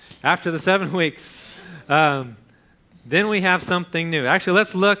already. After the 7 weeks, then we have something new. Actually,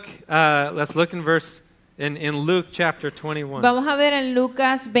 let's look in Luke chapter 21. Vamos a ver en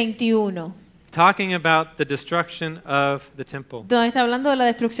Lucas 21, Talking about the destruction of the temple. donde está hablando de la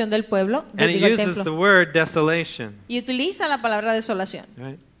destrucción del pueblo, And it del uses the templo. word desolation. Y utiliza la palabra desolación.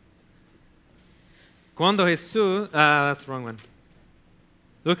 Right? Cuando Jesús, that's the wrong one.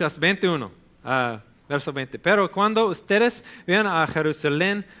 Lucas 21, verso 20. Pero cuando ustedes vean a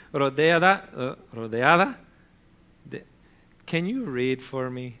Jerusalén rodeada de, can you read for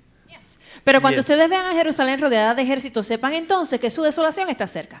me? Yes. Pero cuando Yes. ustedes vean a Jerusalén rodeada de ejércitos, sepan entonces que su desolación está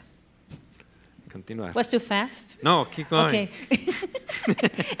cerca. Continuar. Was too fast? No, keep going. Okay.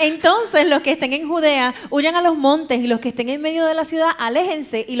 Entonces los que estén en Judea huyan a los montes y los que estén en medio de la ciudad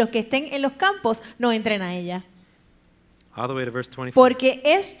aléjense y los que estén en los campos no entren a ella. All the way to verse 24. Porque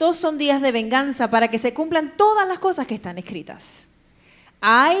estos son días de venganza para que se cumplan todas las cosas que están escritas.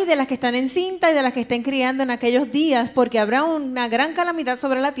 Ay de las que están encintas y de las que estén criando en aquellos días, porque habrá una gran calamidad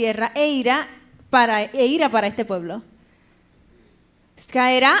sobre la tierra e ira para este pueblo.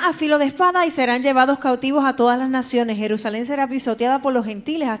 Caerá a filo de espada y serán llevados cautivos a todas las naciones. Jerusalén será pisoteada por los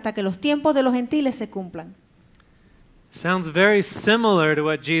gentiles hasta que los tiempos de los gentiles se cumplan. Sounds very similar to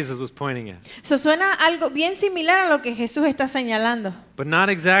what Jesus was pointing at, Eso suena algo bien similar a lo que Jesús está señalando, but not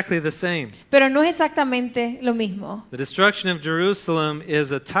exactly the same. pero no es exactamente lo mismo. The destruction of Jerusalem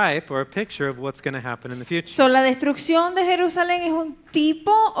is a type or a picture of what's going to happen in the future. So, la destrucción de Jerusalén es un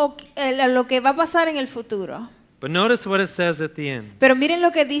tipo a lo que va a pasar en el futuro. But notice what it says at the end. Pero miren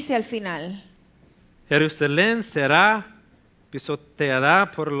lo que dice al final. Jerusalén será pisoteada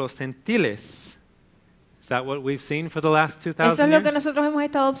por los gentiles. Is that what we've seen for the last 2,000 Eso es lo que years? nosotros hemos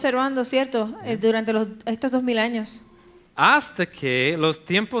estado observando, ¿cierto? Durante estos 2000 años. Hasta que los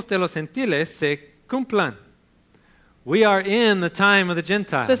tiempos de los gentiles se cumplan. We are in the time of the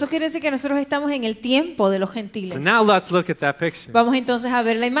Gentiles. So, eso quiere decir que nosotros estamos en el tiempo de los gentiles. So now let's look at that picture. Vamos entonces a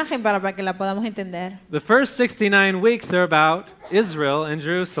ver la imagen para que la podamos entender. The first 69 weeks are about Israel and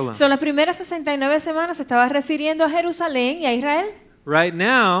Jerusalem. Son las primeras 69 semanas se estaba refiriendo a Jerusalén y a Israel. Right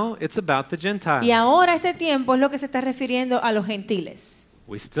now, it's about the Gentiles. Y ahora este tiempo es lo que se está refiriendo a los gentiles.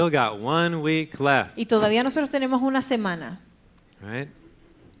 We still got 1 week left, Y todavía nosotros tenemos una semana. right?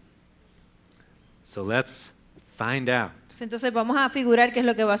 So let's find out. Entonces vamos a figurar qué es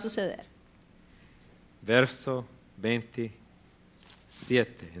lo que va a suceder. Verso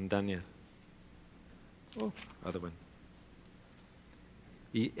 27 en Daniel. Oh, other one.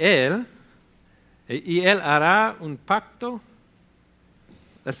 Y él hará un pacto.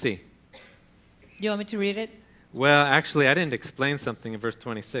 Let's see. You want me to read it? Well, actually, I didn't explain something in verse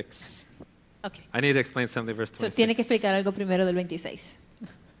 26. Okay. I need to explain something in verse So, 26. tiene que explicar algo primero del 26.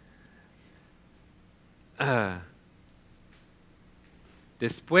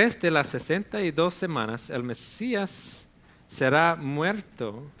 Después de las 62 semanas, el Mesías será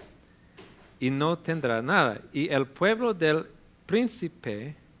muerto y no tendrá nada. Y el pueblo del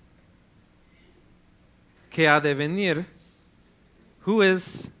príncipe que ha de venir, who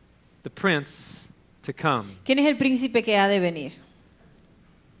is the prince to come? ¿Quién es el príncipe que ha de venir?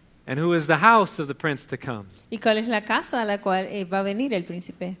 And who is the house of the prince to come? ¿Y cuál es la casa a la cual va a venir el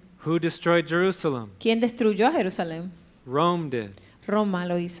príncipe? Who destroyed Jerusalem? ¿Quién destruyó a Jerusalén? Rome did. Roma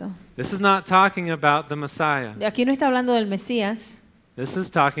lo hizo. This is not talking about the Messiah. Aquí no está hablando del Mesías, This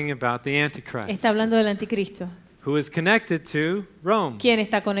is talking about the Antichrist, está hablando del anticristo. who is connected to Rome, ¿Quién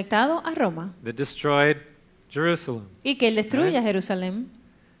está conectado a Roma? that destroyed Jerusalem. Y que él destruye a Jerusalén.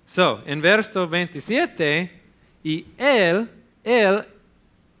 So, en verso 27, y él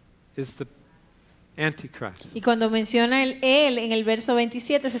is the Antichrist. Y cuando menciona él en el verso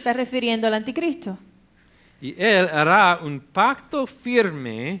 27 se está refiriendo al anticristo. Y él hará un pacto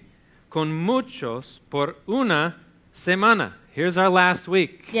firme con muchos por una semana. Here's our last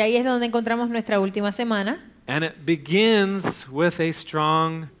week. Y ahí es donde encontramos nuestra última semana. And it begins with a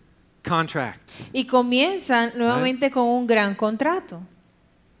strong contract. Y comienzan nuevamente con un gran contrato.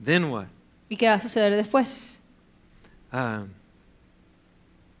 Then what? ¿Y qué va a suceder después?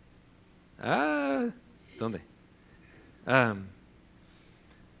 ¿Dónde?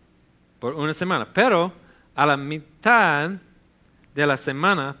 Por una semana. Pero a la mitad de la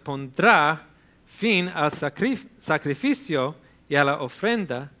semana pondrá fin al sacrificio y a la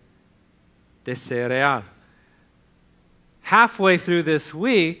ofrenda de cereal. Halfway through this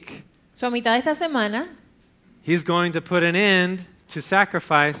week, So, a mitad de esta semana, he's going to put an end to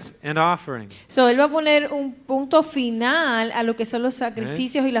sacrifice and offering. so, él va a poner un punto final a lo que son los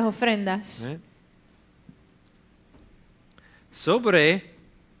sacrificios y las ofrendas. Right? Sobre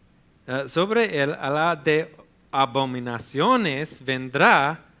el ala de abominaciones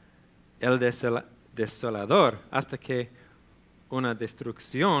vendrá el desolador hasta que una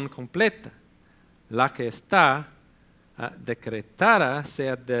destrucción completa, la que está decretada,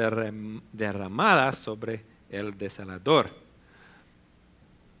 sea derramada sobre el desolador.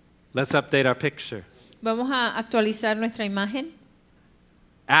 Let's update our picture. Vamos a actualizar nuestra imagen.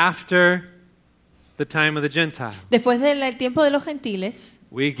 After the time of the Gentiles, Después del tiempo de los gentiles,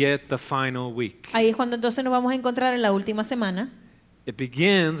 we get the final week. ahí es cuando entonces nos vamos a encontrar en la última semana. It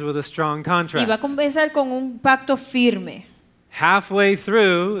begins with a strong Y va a contract. comenzar con un pacto firme. Halfway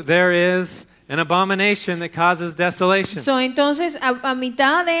through, there is an abomination that causes desolation. So, entonces, a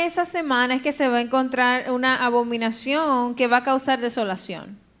mitad de esa semana es que se va a encontrar una abominación que va a causar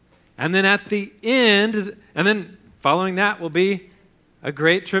desolación. And then at the end, and then following that will be a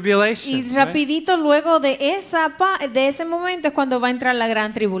great tribulation. Y right? rapidito luego de ese momento es cuando va a entrar la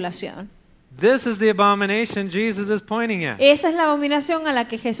gran tribulación. This is the abomination Jesus is pointing at. Esa es la abominación a la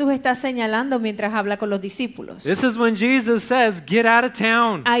que Jesús está señalando mientras habla con los discípulos. This is when Jesus says, get out of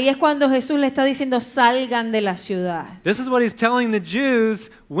town. Ahí es cuando Jesús le está diciendo, salgan de la ciudad. This is what he's telling the Jews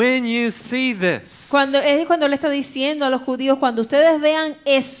when you see this. Es cuando le está diciendo a los judíos, cuando ustedes vean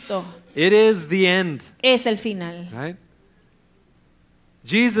esto, It is the end. es el final. Right?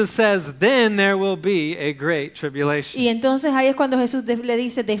 Jesus says, then there will be a great tribulation. Y entonces ahí es cuando Jesús le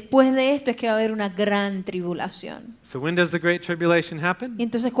dice, después de esto es que va a haber una gran tribulación. So when does the great tribulation happen? Y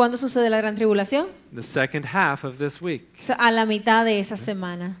entonces, ¿cuándo sucede la gran tribulación? The second half of this week. O sea, a la mitad de esa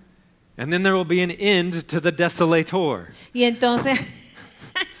semana. And then there will be an end to the desolator. Y entonces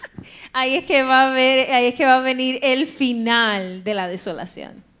ahí es que va a venir el final de la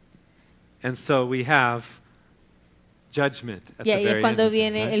desolación. And so we have judgment at Y the ahí es very cuando end of it,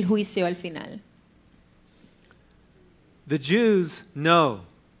 viene right? el juicio al final. The Jews know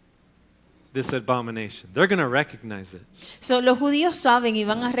this abomination. They're going to recognize it. So, los judíos saben y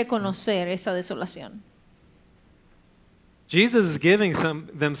van a reconocer esa desolación. Jesus is giving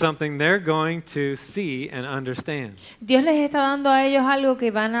them something they're going to see and understand. Dios les está dando a ellos algo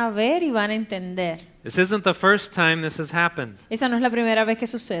que van a ver y van a entender. This isn't the first time this has happened. Esa no es la primera vez que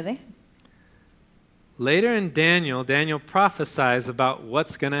sucede. Later in Daniel, Daniel prophesies about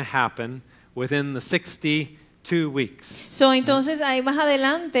what's going to happen within the 62 weeks. So, entonces, ahí más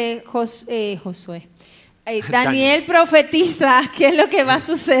adelante, Daniel profetiza qué es lo que va a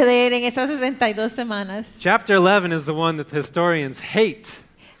suceder en esas 62 semanas. Chapter 11 is the one that the historians hate.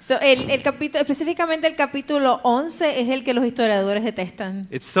 So, específicamente el capítulo 11 es el que los historiadores detestan.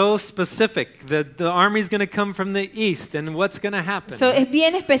 It's so specific that the army's going to come from the east and what's going to happen. So, es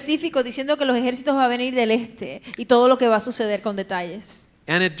bien específico diciendo que los ejércitos van a venir del este y todo lo que va a suceder con detalles.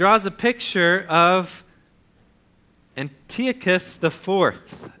 And it draws a picture of Antiochus IV,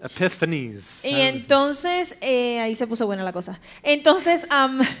 Epiphanes. Y entonces, ahí se puso buena la cosa. Entonces,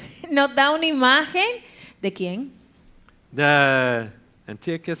 nos da una imagen de quién? The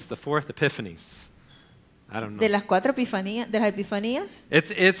Antiochus IV Epiphanes. I don't know. De las cuatro epifanías, de las epifanías.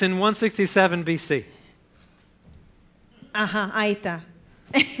 It's in 167 BC. Ajá, ahí está.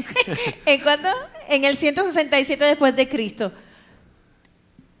 ¿En cuándo? En el 167 después de Cristo.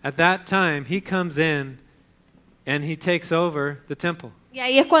 At that time, he comes in and he takes over the temple. Y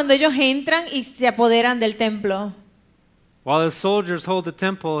ahí es cuando ellos entran y se apoderan del templo. While his soldiers hold the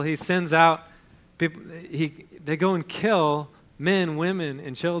temple, he sends out people. They go and kill men, women,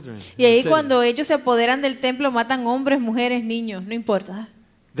 and children. Y ahí cuando ellos se apoderan del templo, matan hombres, mujeres, niños, no importa.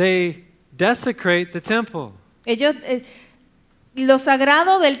 They desecrate the temple. Ellos, lo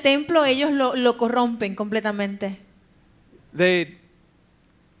sagrado del templo, ellos lo corrompen completamente. They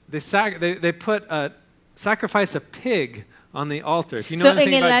they put sacrifice a pig on the altar. If you know So,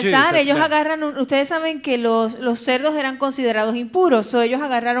 anything en el about Jews, altar that's ellos bad. agarran, ustedes saben que los cerdos eran considerados impuros, so ellos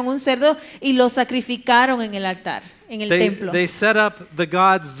agarraron un cerdo y lo sacrificaron en el altar, en el templo. They set up the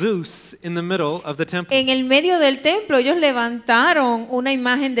god Zeus in the middle of the temple. En el medio del templo ellos levantaron una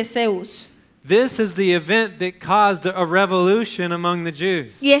imagen de Zeus. This is the event that caused a revolution among the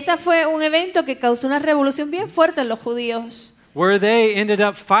Jews, Y este fue un evento que causó una revolución bien fuerte en los judíos. where they ended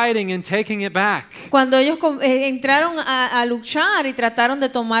up fighting and taking it back. Cuando ellos entraron a luchar y trataron de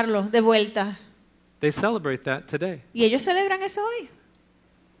tomarlo de vuelta. They celebrate that today. Y ellos celebran eso hoy.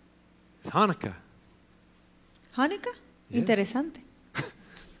 It's Hanukkah. Hanukkah, Yes. interesante.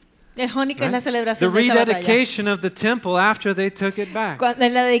 El Hanukkah es la The celebración de esa batalla. rededication of the temple after they took it back.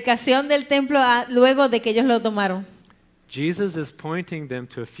 En la dedicación del templo luego de que ellos lo tomaron. Jesus is pointing them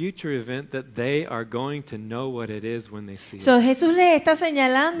to a future event that they are going to know what it is when they see it. So, Jesús les está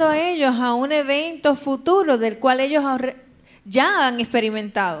señalando a ellos a un evento futuro del cual ellos ya han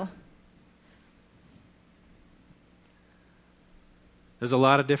experimentado. There's a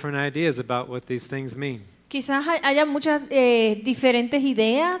lot of different ideas about what these things mean. Quizás haya muchas diferentes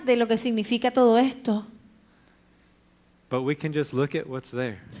ideas de lo que significa todo esto, But we can just look at what's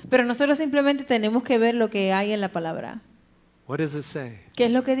there. pero nosotros simplemente tenemos que ver lo que hay en la palabra. What does it say? ¿Qué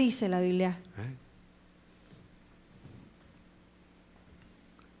es lo que dice la Biblia? Right?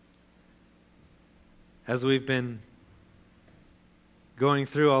 As we've been going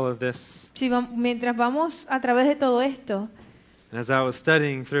through all of this, Mientras vamos a través de todo esto, and as I was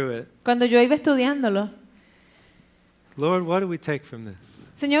studying through it, cuando yo iba estudiándolo, Lord, what do we take from this?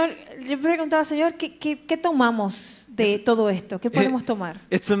 Señor, yo preguntaba, Señor, ¿qué tomamos de todo esto? ¿Qué podemos tomar?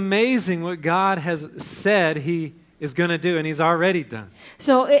 It's amazing what God has said He is going to do, and He's already done.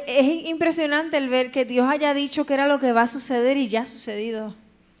 So, es impresionante el ver que Dios haya dicho que era lo que va a suceder y ya ha sucedido.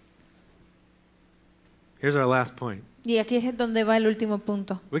 Here's our last point. Y aquí es donde va el último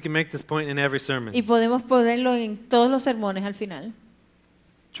punto. We can make this point in every sermon. Y podemos ponerlo en todos los sermones al final.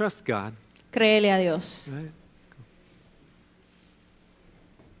 Trust God. Créele a Dios. Right?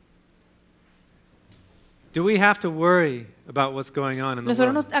 Do we have to worry about what's going on in the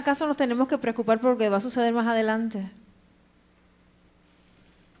Nosotros world? ¿acaso nos tenemos que preocupar por lo que va a suceder más adelante?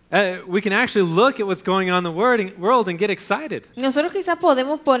 We can actually look at what's going on in the world and get excited. Nosotros quizás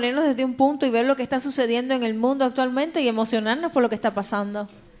podemos ponernos desde un punto y ver lo que está sucediendo en el mundo actualmente y emocionarnos por lo que está pasando.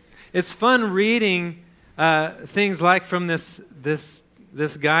 It's fun reading things like from this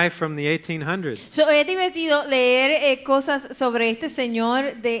guy from the 1800s. So, es divertido leer cosas sobre este señor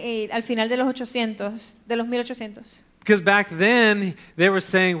al final de los 800, de los 1800. Because back then they were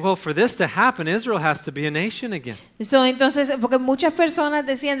saying, well, for this to happen, Israel has to be a nation again. So, entonces, porque muchas personas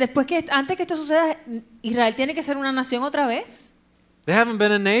decían, antes que esto suceda, Israel tiene que ser una nación otra vez. They haven't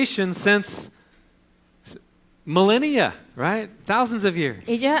been a nation since millennia, right? Thousands of years.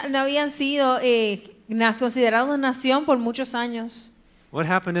 Ellos no habían sido considerados nación por muchos años. What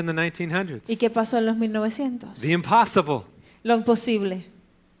happened in the 1900s? ¿Y qué pasó en los 1900? The impossible. Lo imposible.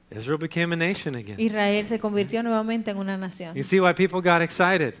 Israel became a nation again. Israel se convirtió nuevamente en una nación. You see why people got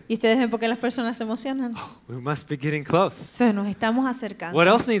excited? Y ustedes ven por qué las personas se emocionan. We must be getting close. So, nos estamos acercando. What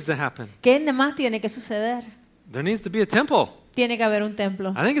else needs to happen? ¿Qué más tiene que suceder? There needs to be a temple. Tiene que haber un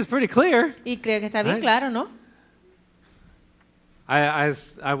templo. I think it's pretty clear. Y creo que está bien Right. claro, ¿no?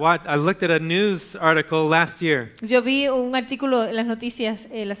 I looked at a news article last year. Yo vi un artículo en las noticias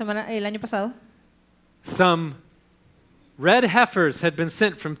el año pasado. Some red heifers had been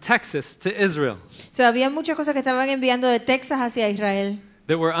sent from Texas to Israel O sea, había muchas cosas que estaban enviando de Texas hacia Israel.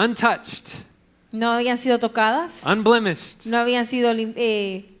 that were untouched, No habían sido tocadas, unblemished. no habían sido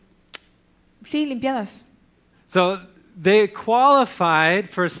limpiadas. So they qualified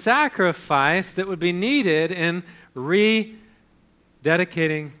for sacrifice that would be needed in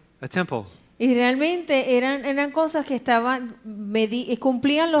rededicating a temple. Y realmente eran cosas que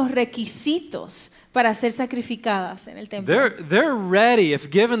cumplían los requisitos para ser sacrificadas en el templo. They're ready, if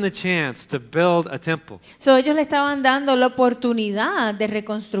given the chance, to build a temple. So, ellos le estaban dando la oportunidad de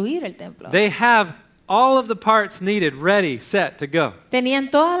reconstruir el templo. They have all of the parts needed, ready, set to go.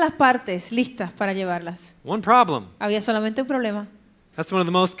 Tenían todas las partes listas para llevarlas. One problem. Había solamente un problema. That's one of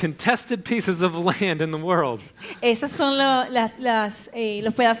the most contested pieces of land in the world. Esos son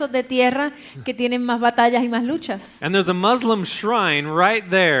los pedazos de tierra que tienen más batallas y más luchas. And there's a Muslim shrine right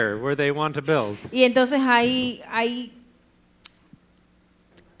there where they want to build. Y entonces hay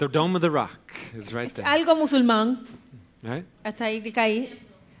The Dome of the Rock is right there. algo musulmán. Right? Hasta ahí caí.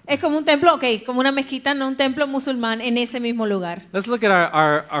 Es como un templo, como una mezquita, no un templo musulmán en ese mismo lugar. Let's look at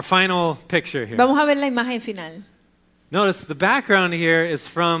our final picture here. Vamos a ver la imagen final. Notice the background here is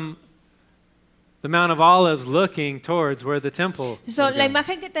from the Mount of Olives looking towards where the temple So, would la go.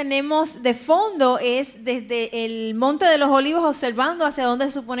 imagen que tenemos de fondo es desde el Monte de los Olivos observando hacia dónde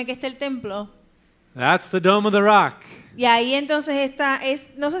se supone que está el templo. That's the Dome of the Rock. Y ahí entonces está,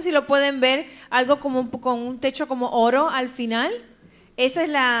 no sé si lo pueden ver, algo como con un techo como oro al final. Esa es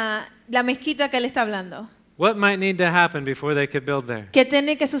la mezquita que él está hablando. What might need to happen before they could build there? ¿Qué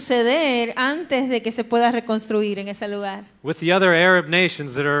tiene que suceder antes de que se pueda reconstruir en ese lugar? With the other Arab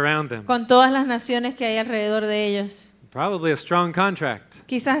nations that are around them. Con todas las naciones que hay alrededor de ellos. Probably a strong contract.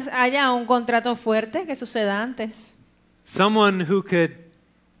 Quizás haya un contrato fuerte que suceda antes. Someone who could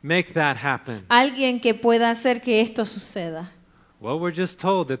make that happen. Alguien que pueda hacer que esto suceda. Well, we're just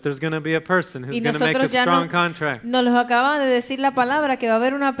told that there's going to be a person who's Y going to make a nosotros ya strong contract. nos los acaba de decir la palabra que va a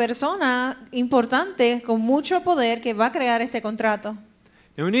haber una persona importante con mucho poder que va a crear este contrato.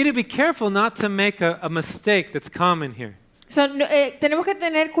 And we need to be careful not to make a mistake that's common here. Tenemos que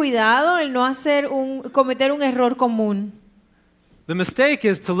tener cuidado en no cometer un error común. The mistake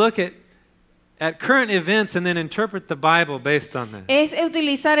is to look at current events and then interpret the Bible based on that. Es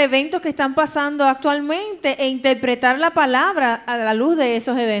utilizar eventos que están pasando actualmente e interpretar la palabra a la luz de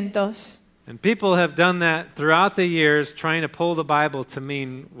esos eventos. And people have done that throughout the years, trying to pull the Bible to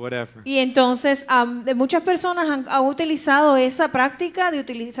mean whatever. Y entonces muchas personas han utilizado esa práctica de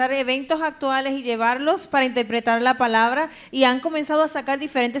utilizar eventos actuales y llevarlos para interpretar la palabra y han comenzado a sacar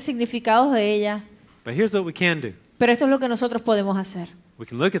diferentes significados de ella. But here's what we can do. Pero esto es lo que nosotros podemos hacer. We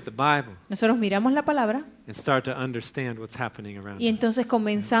can look at the Bible Nosotros miramos la palabra and start to understand what's happening around y us. entonces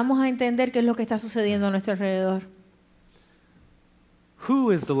comenzamos a entender qué es lo que está sucediendo a nuestro alrededor.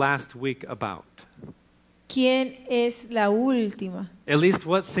 Who is the last week about? ¿Quién es la última? At least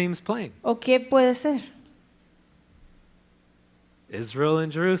what seems plain. ¿O qué puede ser? Israel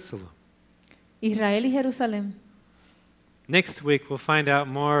and Jerusalem. Israel y Jerusalén. Next week we'll find out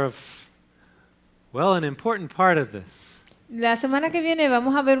more of, well, an important part of this. La semana que viene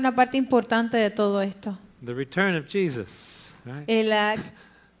vamos a ver una parte importante de todo esto. The return of Jesus, right?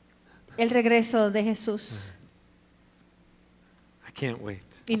 El regreso de Jesús. I can't wait.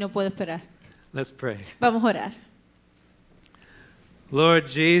 Y no puedo esperar. Let's pray. Vamos a orar. Lord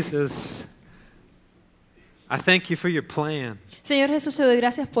Jesus, I thank you for your plan. Señor Jesús, te doy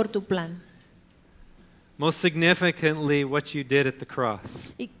gracias por tu plan. Most significantly, what you did at the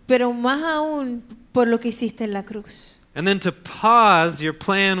cross. Pero más aún por lo que hiciste en la cruz. And then to pause your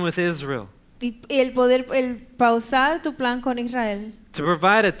plan with Israel. Y el pausar tu plan con Israel. To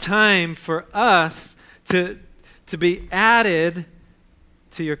provide a time for us to be added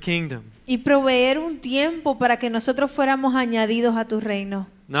to your kingdom. Y proveer un tiempo para que nosotros fuéramos añadidos a tu reino.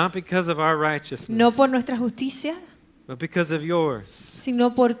 Not because of our righteousness, No por nuestra justicia, but because of yours.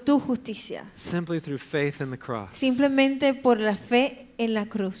 sino por tu justicia. Simply through faith in the cross. Simplemente por la fe en la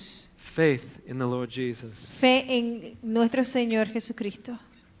cruz. Faith in the Lord Jesus. Fe en nuestro Señor Jesucristo.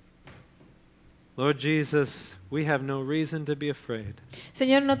 Lord Jesus, we have no reason to be afraid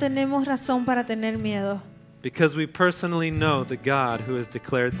Señor, no tenemos razón para tener miedo. because we personally know the God who has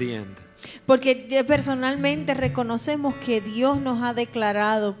declared the end. Porque ya personalmente reconocemos que Dios nos ha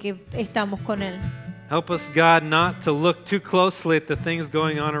declarado que estamos con Él. Help us, God, not to look too closely at the things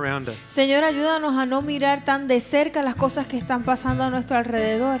going on around us, Señor, ayúdanos a no mirar tan de cerca las cosas que están pasando a nuestro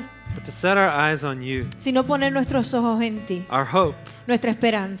alrededor, but to set our eyes on you, sino poner nuestros ojos en ti, our hope, nuestra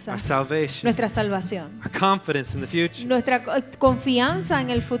esperanza, our salvation, nuestra salvación, our confidence in the future. nuestra confianza en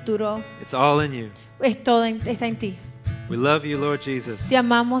el futuro. It's all in you. Está en ti. We love you, Lord Jesus. Te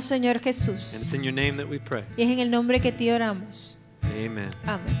amamos, Señor And Jesús. it's in your name that we pray. Y es en el nombre que te oramos. Amen.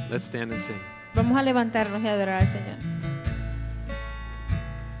 Amén. Let's stand and sing. Vamos a levantarnos y adorar al Señor.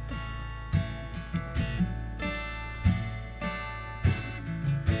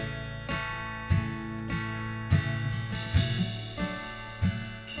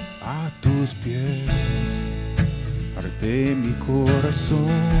 A tus pies arde mi corazón,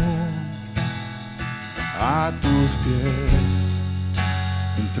 a tus pies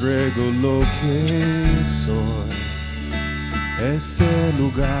entrego lo que soy. Ese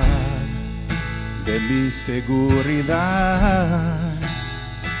lugar de mi seguridad,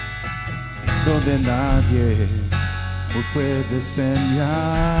 donde nadie me puede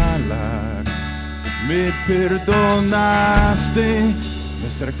señalar. Me perdonaste, me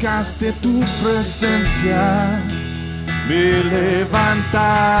acercaste a tu presencia, me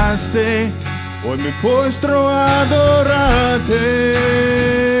levantaste, hoy me postro a adorarte.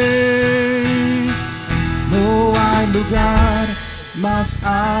 No hay lugar más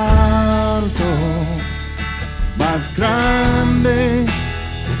alto, más grande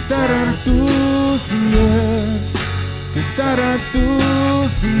que estar a tus pies. estar a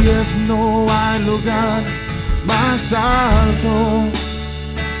tus pies. No hay lugar más alto,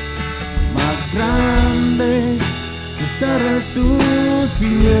 más grande que estar a tus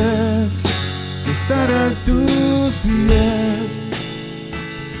pies, que estar a tus pies,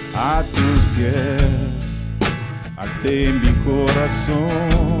 a tus pies. Ante mi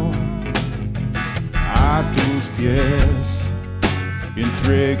corazón, a tus pies,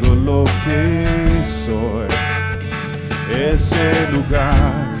 entrego lo que soy. Ese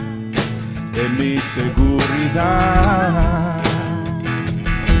lugar de mi seguridad,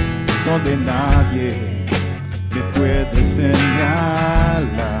 donde nadie me puede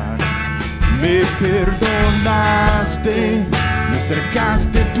señalar. Me perdonaste, me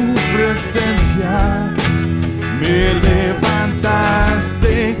acercaste a tu presencia, me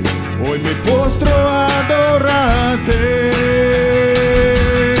levantaste, hoy me postro a adorarte.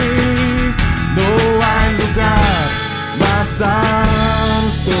 No hay lugar más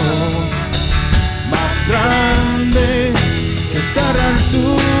alto, más grande que estar a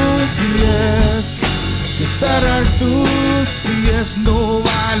tus pies, que estar a tus pies. No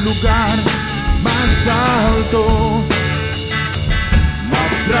hay lugar más alto,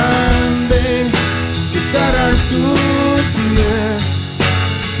 más grande que estar a tus pies,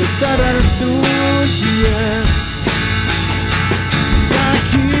 que estar a tus pies. Y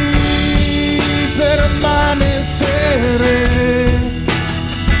aquí permaneceré,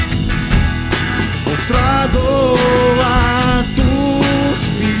 postrado a tus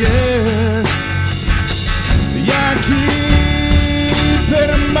pies. Y aquí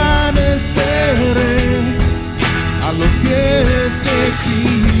permaneceré a los pies de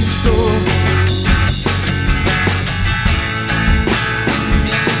Cristo.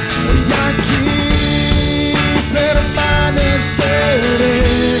 Y aquí permaneceré,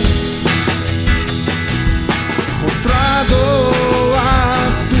 postrado a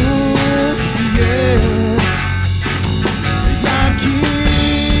tus pies. Y aquí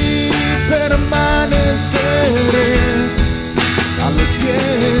permaneceré a los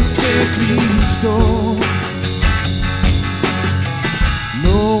pies de Cristo.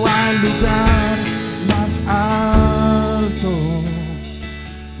 No hay lugar más alto,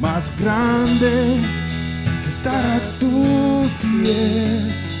 más grande que estar a tus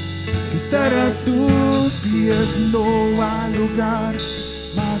pies, que estar a tus pies. No hay lugar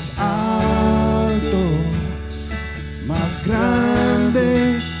más alto, más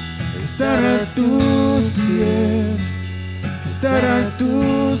grande que estar a tus pies, que estar a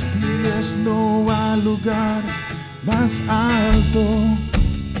tus pies. No hay lugar más alto,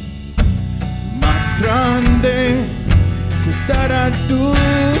 más grande que estar a tus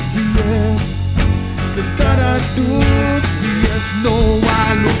pies, que estar a tus pies. No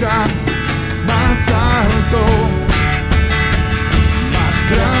hay lugar más alto, más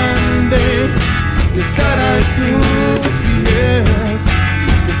grande que estar a tus pies,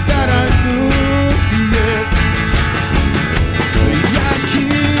 que estar a tus pies. Y aquí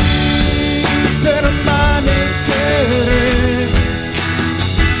permaneceré,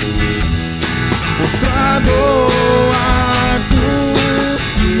 postrado a tus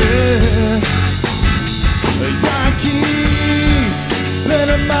pies. Y aquí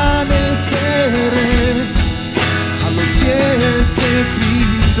permaneceré a los pies de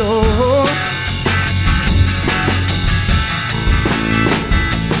Cristo.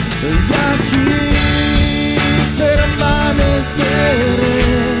 Y aquí permaneceré,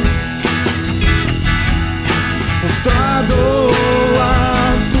 postrado a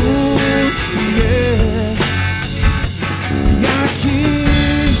tus pies. Y aquí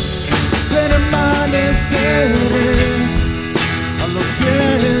permaneceré a los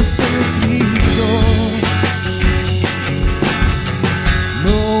pies de Cristo.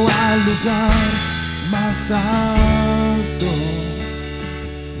 No hay lugar más alto,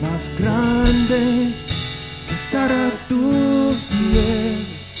 más grande que estar a tus pies,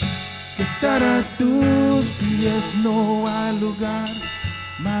 que estar a tus pies. No hay lugar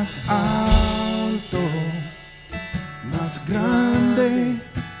más alto, más grande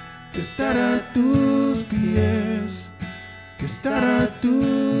que estar a tus pies, que estar a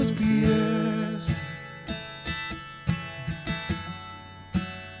tus pies.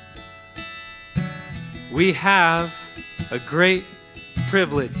 We have a great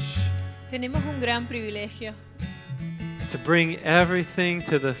privilege Tenemos un gran privilegio. to bring everything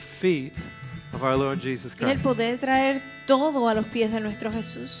to the feet of our Lord Jesus Es el Christ. poder traer todo a los pies de nuestro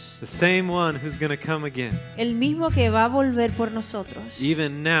Jesús. The same one who's going to come again. El mismo que va a volver por nosotros.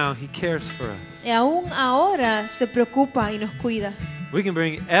 Even now, he cares for us. Y aún ahora se preocupa y nos cuida. We can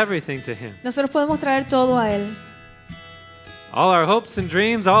bring everything to him. Nosotros podemos traer todo a Él. all our hopes and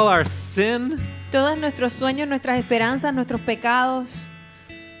dreams, all our sin. Todos nuestros sueños, nuestras esperanzas, nuestros pecados.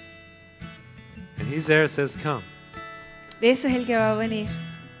 And He's there, says, come, Ese es el que va a venir.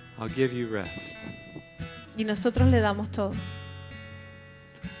 I'll give you rest. Y nosotros le damos todo.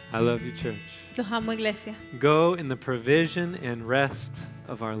 I love you, church. Los amo, iglesia. Go in the provision and rest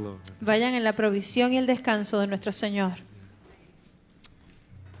of our Lord. Vayan en la provisión y el descanso de nuestro Señor.